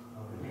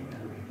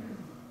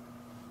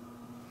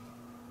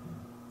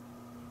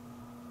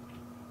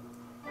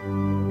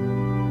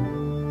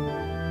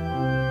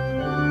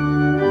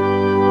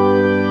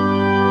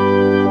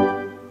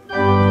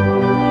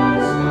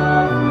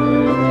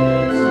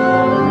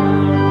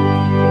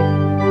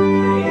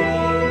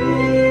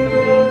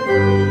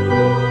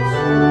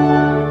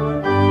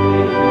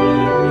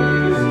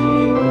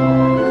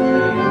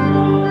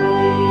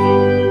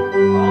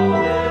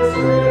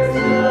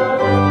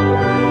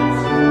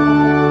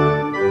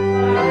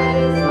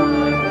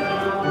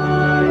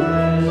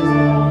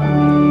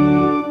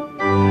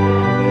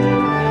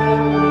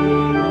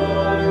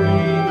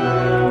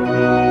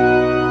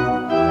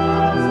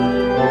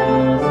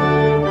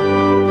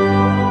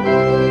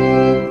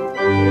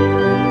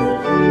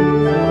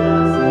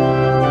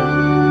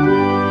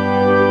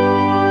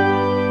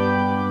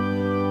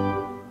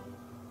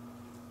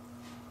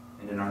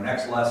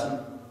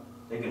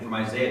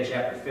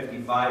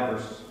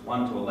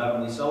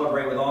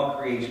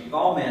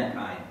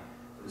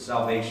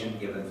 Salvation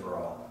given for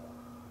all.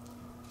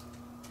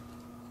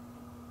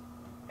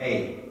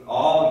 Hey,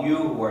 all you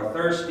who are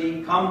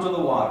thirsty, come to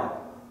the water.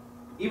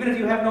 Even if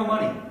you have no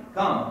money,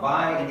 come,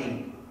 buy and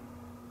eat.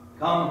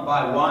 Come,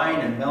 buy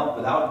wine and milk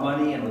without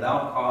money and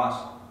without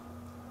cost.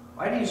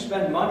 Why do you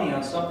spend money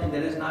on something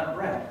that is not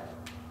bread?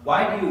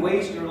 Why do you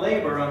waste your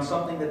labor on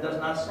something that does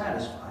not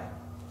satisfy?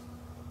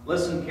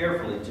 Listen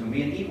carefully to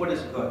me and eat what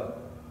is good.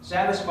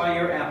 Satisfy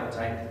your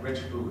appetite with rich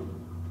food.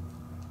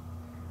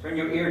 Turn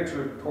your ear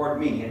toward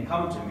me and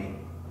come to me.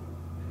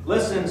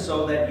 Listen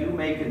so that you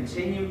may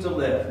continue to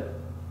live.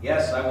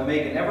 Yes, I will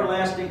make an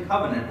everlasting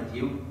covenant with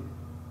you.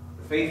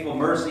 The faithful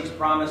mercies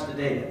promised to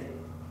David.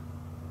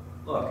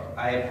 Look,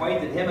 I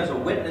appointed him as a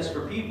witness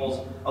for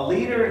peoples, a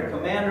leader and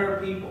commander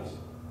of peoples.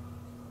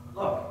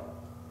 Look,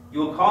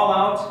 you will call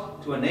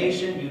out to a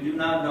nation you do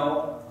not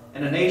know,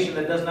 and a nation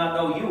that does not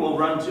know you will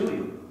run to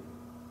you,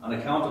 on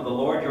account of the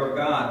Lord your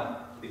God,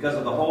 because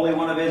of the Holy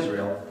One of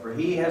Israel, for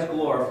he has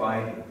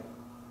glorified you.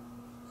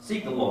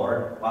 Seek the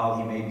Lord while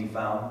he may be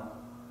found.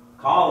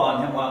 Call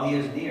on him while he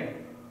is near.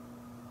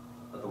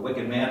 Let the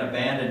wicked man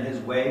abandon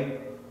his way.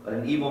 Let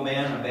an evil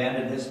man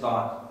abandon his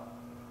thought.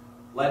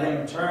 Let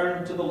him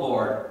turn to the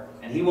Lord,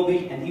 and he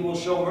will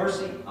show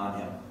mercy on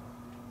him.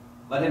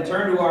 Let him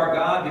turn to our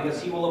God,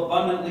 because he will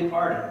abundantly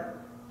pardon.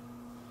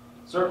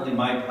 Certainly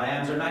my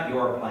plans are not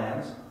your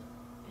plans.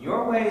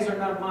 Your ways are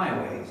not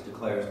my ways,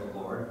 declares the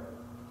Lord.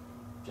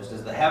 Just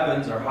as the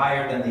heavens are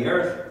higher than the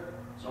earth,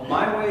 so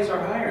my ways are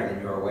higher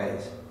than your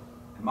ways,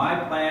 and my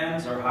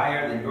plans are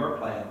higher than your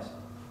plans.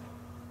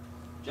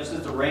 Just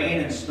as the rain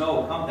and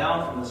snow come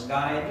down from the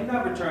sky and do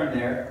not return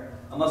there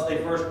unless they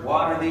first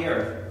water the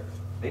earth,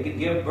 they can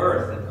give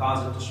birth and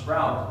cause it to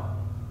sprout,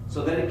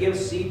 so that it gives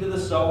seed to the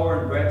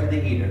sower and bread to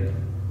the eater.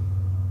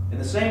 In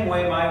the same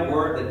way, my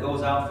word that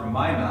goes out from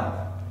my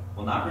mouth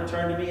will not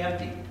return to me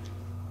empty.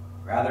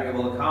 Rather, it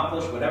will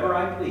accomplish whatever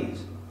I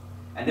please,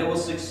 and it will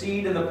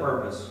succeed in the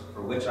purpose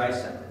for which I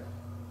sent it.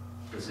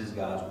 This is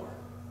God's word.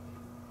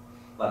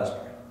 Let us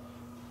pray.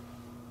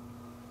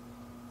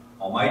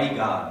 Almighty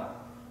God,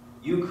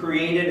 you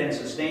created and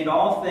sustained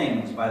all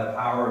things by the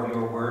power of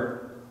your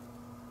word.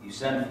 You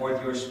send forth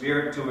your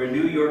Spirit to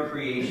renew your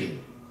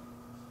creation.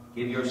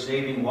 Give your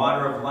saving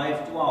water of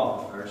life to all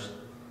who thirst,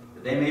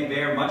 that they may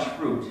bear much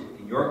fruit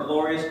in your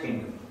glorious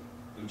kingdom.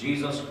 Through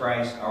Jesus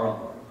Christ our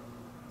Lord.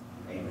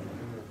 Amen.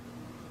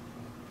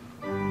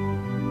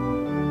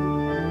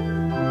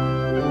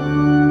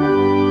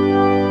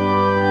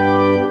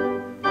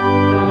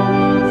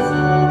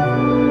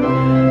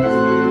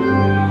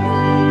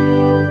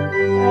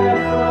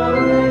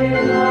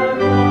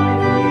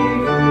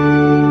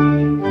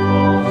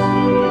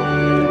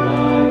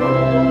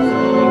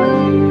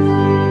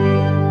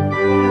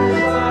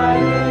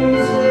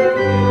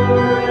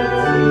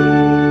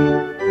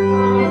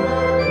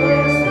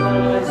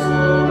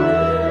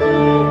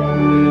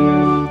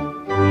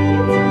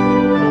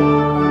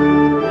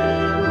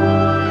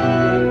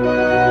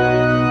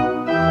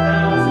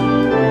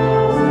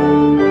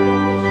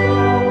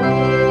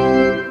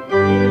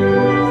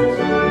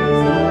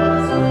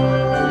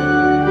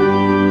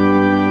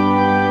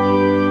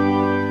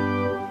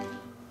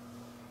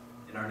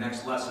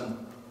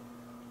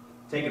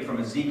 Taken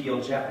from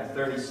Ezekiel chapter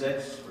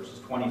 36, verses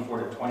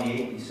 24 to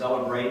 28. We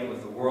celebrate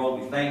with the world.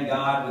 We thank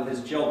God with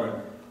his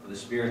children for the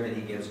Spirit that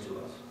he gives to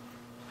us.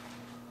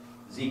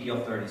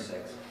 Ezekiel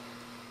 36.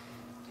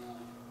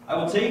 I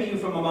will take you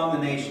from among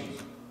the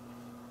nations.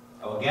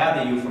 I will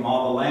gather you from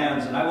all the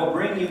lands, and I will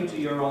bring you to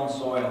your own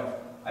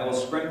soil. I will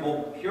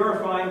sprinkle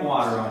purifying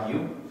water on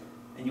you,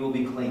 and you will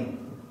be clean.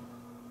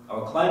 I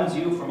will cleanse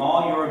you from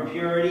all your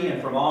impurity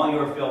and from all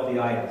your filthy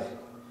idols.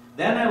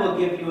 Then I will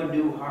give you a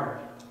new heart,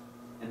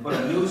 and put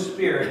a new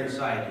spirit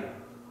inside you.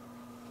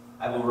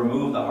 I will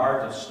remove the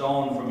heart of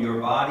stone from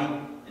your body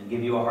and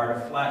give you a heart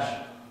of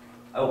flesh.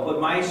 I will put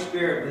my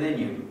spirit within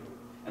you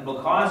and will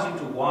cause you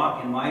to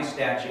walk in my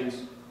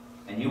statutes,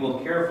 and you will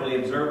carefully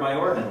observe my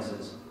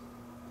ordinances.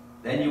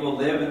 Then you will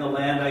live in the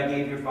land I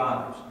gave your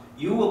fathers.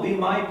 You will be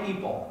my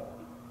people,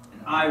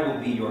 and I will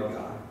be your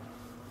God.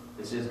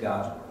 This is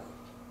God's word.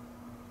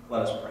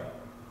 Let us pray.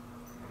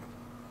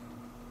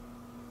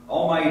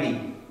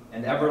 Almighty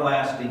and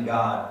everlasting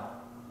God,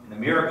 in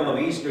the miracle of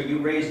Easter, you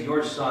raised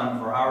your Son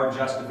for our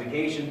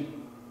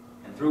justification,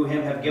 and through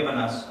him have given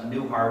us a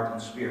new heart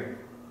and spirit.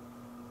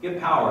 Give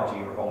power to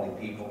your holy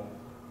people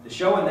to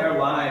show in their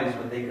lives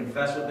what they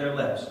confess with their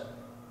lips.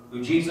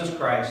 Through Jesus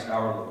Christ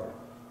our Lord.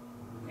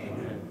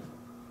 Amen.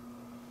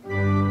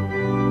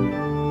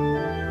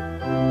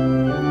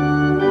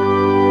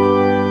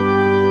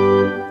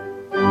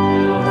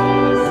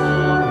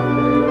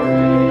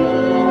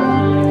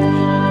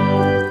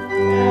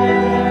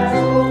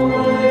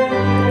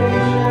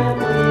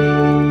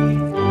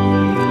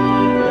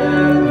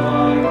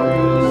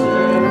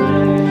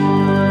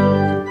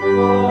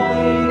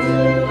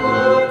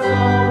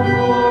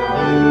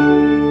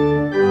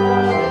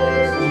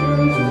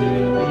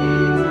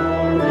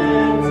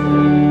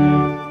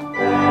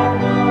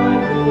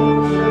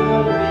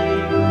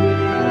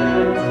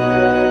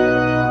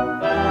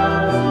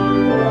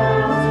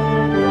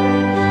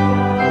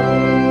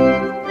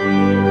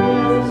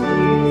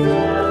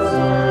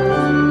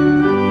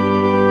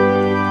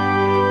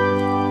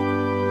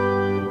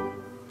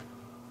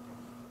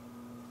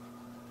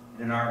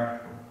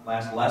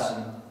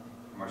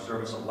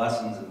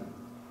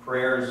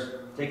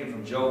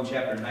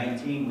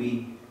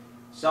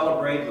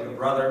 Celebrate with a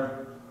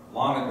brother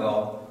long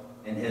ago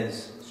in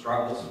his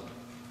struggles,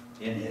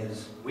 in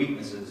his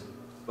weaknesses,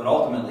 but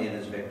ultimately in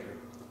his victory.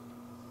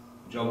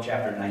 Job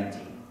chapter 19.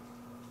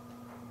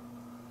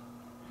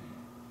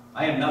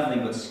 I am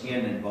nothing but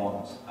skin and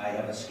bones. I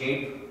have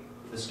escaped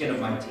the skin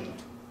of my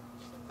teeth.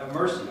 Have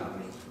mercy on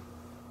me,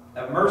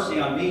 Have mercy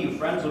on me, you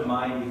friends of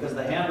mine, because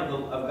the hand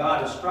of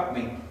God has struck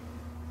me.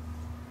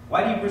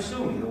 Why do you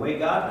pursue me the way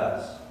God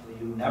does?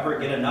 Will you never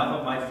get enough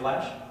of my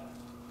flesh?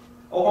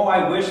 Oh, how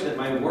I wish that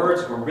my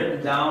words were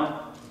written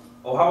down.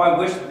 Oh, how I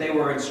wish that they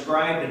were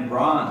inscribed in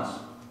bronze,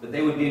 that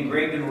they would be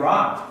engraved in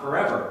rock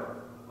forever,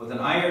 with an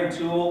iron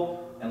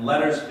tool and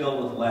letters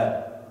filled with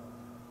lead.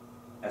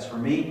 As for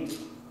me,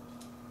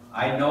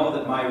 I know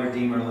that my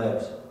Redeemer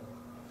lives,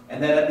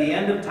 and that at the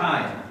end of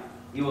time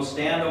he will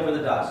stand over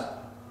the dust.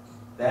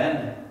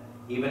 Then,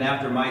 even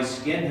after my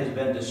skin has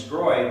been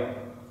destroyed,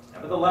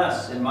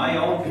 nevertheless, in my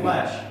own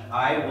flesh,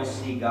 I will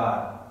see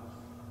God.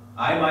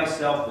 I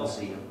myself will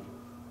see him.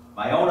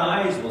 My own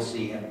eyes will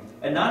see him,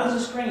 and not as a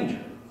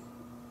stranger.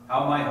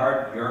 How my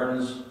heart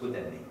yearns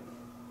within me.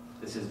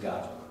 This is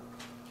God's word.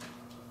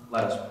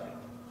 Let us pray.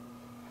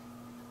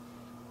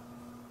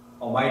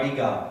 Almighty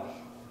God,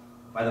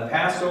 by the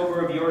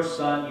Passover of your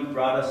Son, you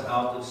brought us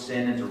out of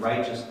sin into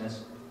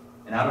righteousness,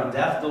 and out of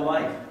death to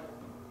life.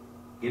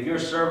 Give your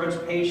servants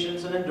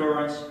patience and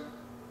endurance,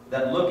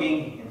 that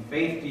looking in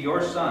faith to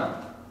your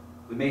Son,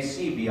 we may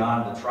see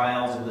beyond the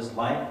trials of this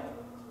life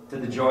to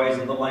the joys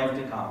of the life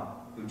to come.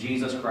 Through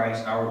Jesus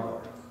Christ our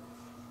Lord.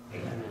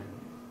 Amen.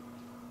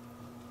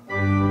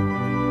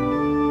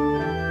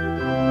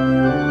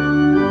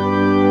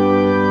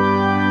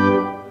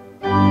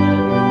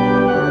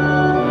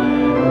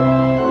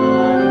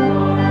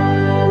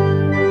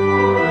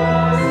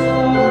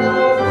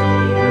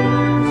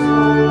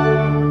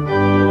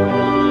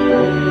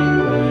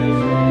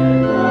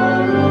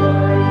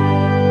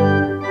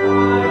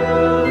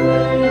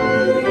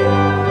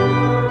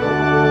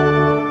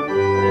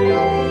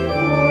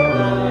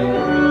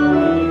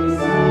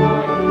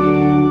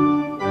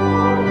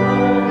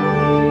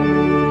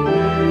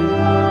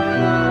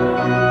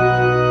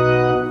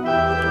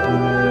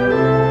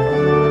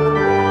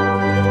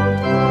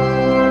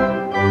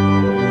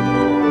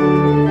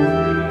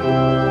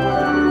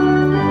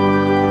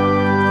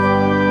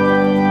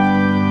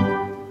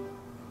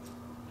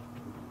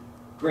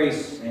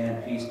 Grace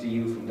and peace to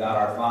you from God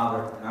our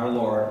Father and our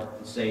Lord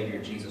and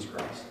Savior Jesus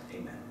Christ.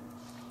 Amen.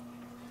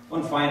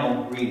 One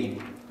final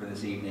reading for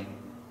this evening,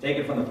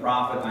 taken from the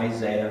prophet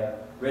Isaiah,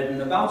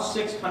 written about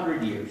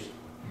 600 years,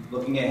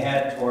 looking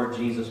ahead toward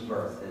Jesus'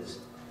 birth, his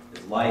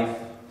life,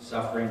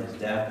 suffering, his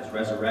death, his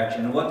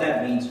resurrection, and what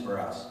that means for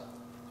us.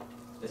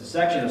 It's a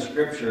section of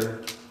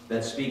Scripture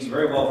that speaks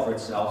very well for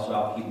itself, so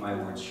I'll keep my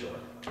words short.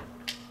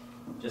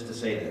 Just to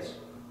say this.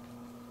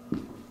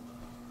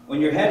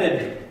 When you're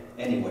headed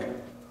anywhere,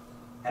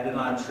 headed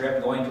on a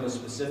trip, going to a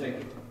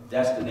specific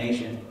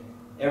destination,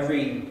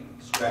 every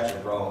stretch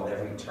of road,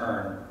 every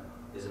turn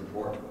is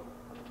important.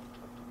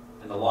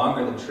 And the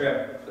longer the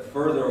trip, the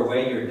further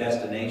away your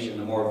destination,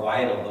 the more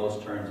vital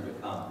those turns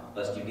become,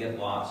 lest you get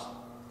lost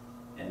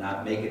and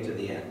not make it to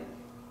the end.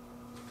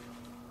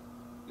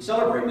 We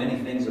celebrate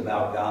many things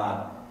about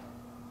God.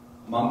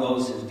 Among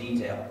those, his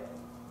detail.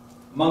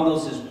 Among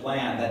those, his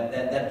plan.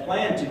 That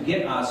plan to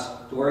get us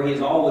to where he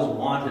has always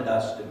wanted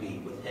us to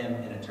be, with him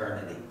in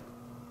eternity.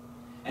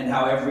 And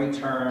how every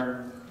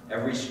turn,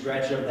 every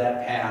stretch of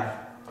that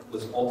path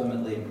was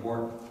ultimately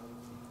important.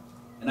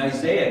 And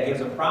Isaiah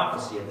gives a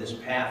prophecy of this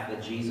path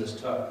that Jesus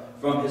took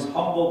from his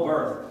humble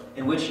birth,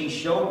 in which he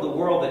showed the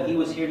world that he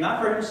was here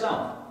not for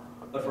himself,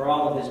 but for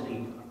all of his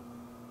people.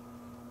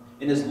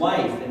 In his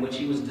life, in which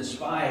he was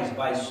despised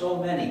by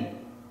so many,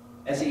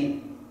 as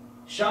he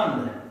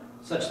shunned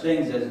such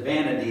things as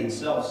vanity and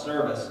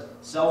self-service,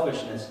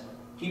 selfishness,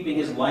 keeping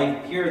his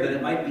life pure that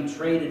it might be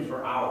traded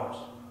for ours.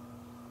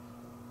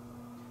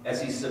 As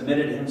he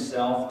submitted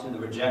himself to the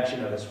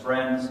rejection of his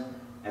friends,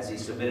 as he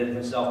submitted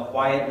himself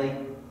quietly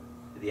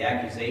to the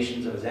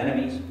accusations of his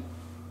enemies,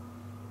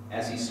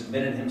 as he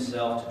submitted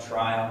himself to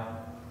trial,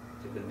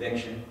 to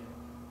conviction,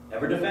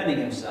 never defending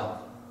himself,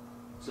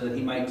 so that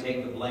he might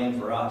take the blame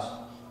for us,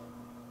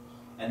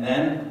 and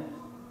then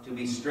to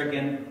be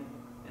stricken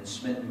and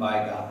smitten by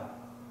God,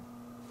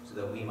 so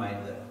that we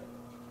might live.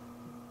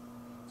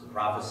 It's a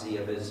prophecy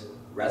of his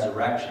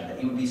resurrection, that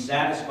he would be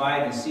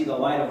satisfied and see the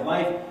light of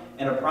life,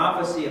 and a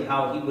prophecy of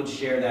how he would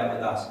share that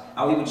with us.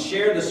 How he would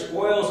share the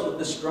spoils with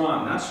the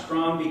strong. Not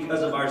strong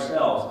because of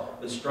ourselves,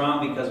 but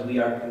strong because we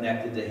are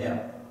connected to him.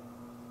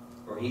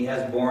 For he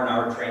has borne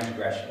our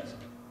transgressions,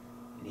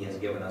 and he has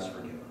given us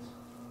forgiveness.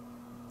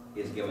 He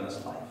has given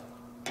us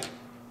life.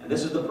 And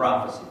this is the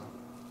prophecy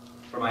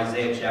from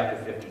Isaiah chapter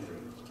 53.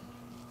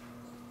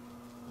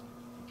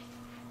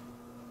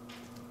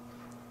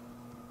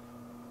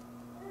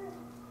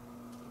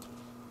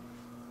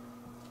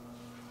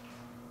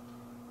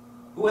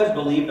 Who has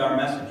believed our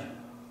message?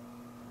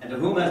 And to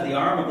whom has the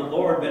arm of the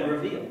Lord been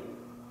revealed?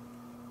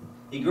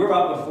 He grew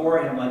up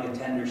before him like a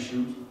tender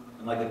shoot,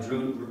 and like a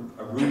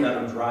root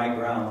out of dry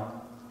ground.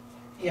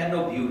 He had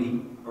no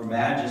beauty or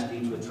majesty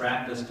to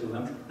attract us to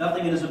him,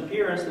 nothing in his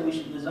appearance that we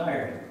should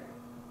desire him.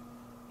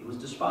 He was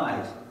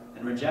despised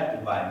and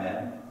rejected by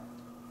men,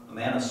 a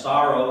man of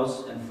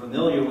sorrows and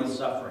familiar with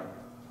suffering.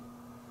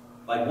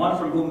 Like one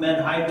from whom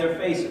men hide their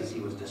faces, he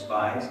was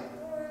despised,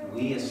 and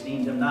we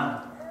esteemed him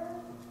not.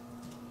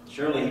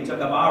 Surely he took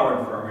up our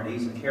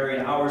infirmities and carried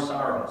our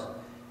sorrows.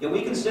 Yet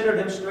we considered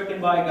him stricken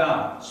by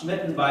God,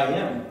 smitten by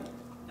him,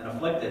 and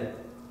afflicted.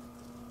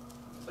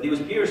 But he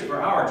was pierced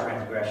for our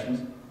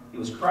transgressions. He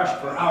was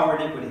crushed for our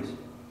iniquities.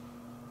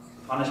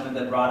 The punishment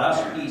that brought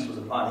us peace was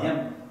upon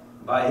him.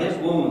 By his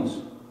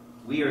wounds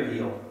we are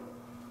healed.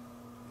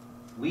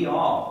 We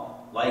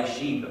all, like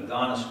sheep, have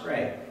gone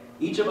astray.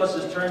 Each of us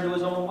has turned to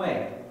his own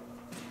way.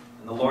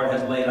 And the Lord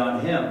has laid on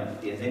him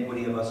the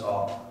iniquity of us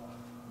all.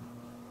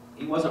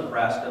 He was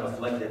oppressed and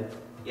afflicted,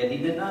 yet he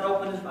did not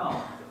open his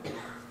mouth.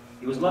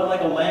 He was led like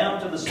a lamb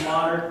to the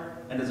slaughter,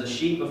 and as a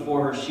sheep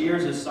before her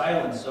shears is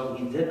silent, so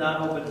he did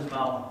not open his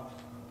mouth.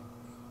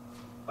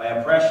 By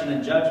oppression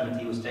and judgment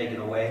he was taken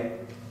away.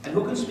 And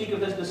who can speak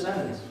of his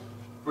descendants?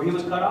 For he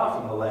was cut off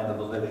from the land of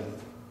the living.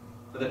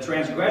 For the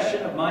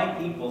transgression of my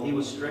people he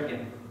was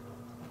stricken.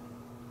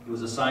 He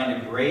was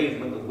assigned a grave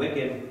with the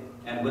wicked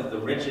and with the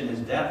rich in his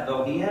death,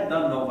 though he had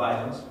done no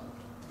violence,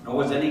 nor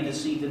was any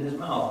deceit in his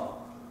mouth.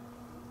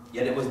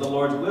 Yet it was the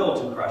Lord's will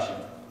to crush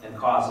him and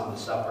cause him to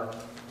suffer.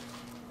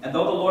 And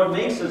though the Lord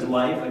makes his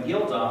life a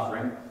guilt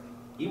offering,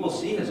 he will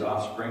see his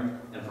offspring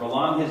and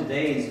prolong his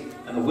days,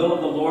 and the will of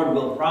the Lord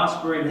will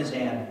prosper in his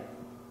hand.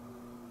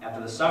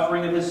 After the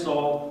suffering of his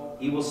soul,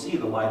 he will see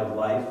the light of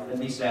life and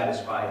be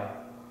satisfied.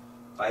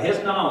 By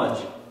his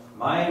knowledge,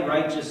 my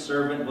righteous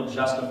servant will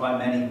justify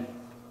many,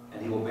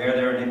 and he will bear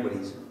their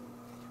iniquities.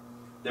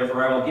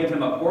 Therefore I will give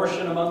him a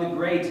portion among the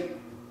great,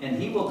 and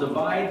he will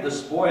divide the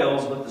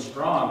spoils with the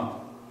strong,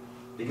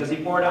 because he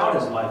poured out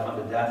his life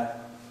unto death,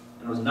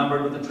 and was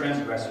numbered with the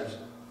transgressors.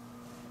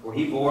 For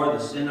he bore the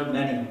sin of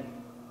many,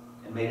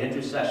 and made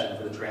intercession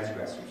for the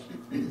transgressors.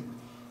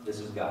 This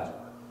is God's word.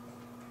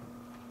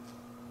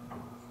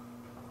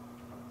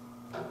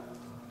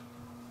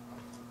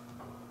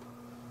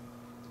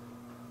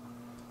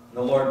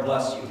 The Lord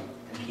bless you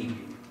and keep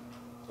you.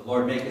 The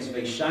Lord make his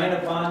face shine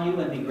upon you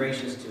and be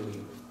gracious to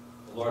you.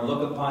 The Lord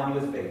look upon you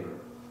with favor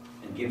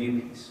and give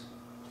you peace.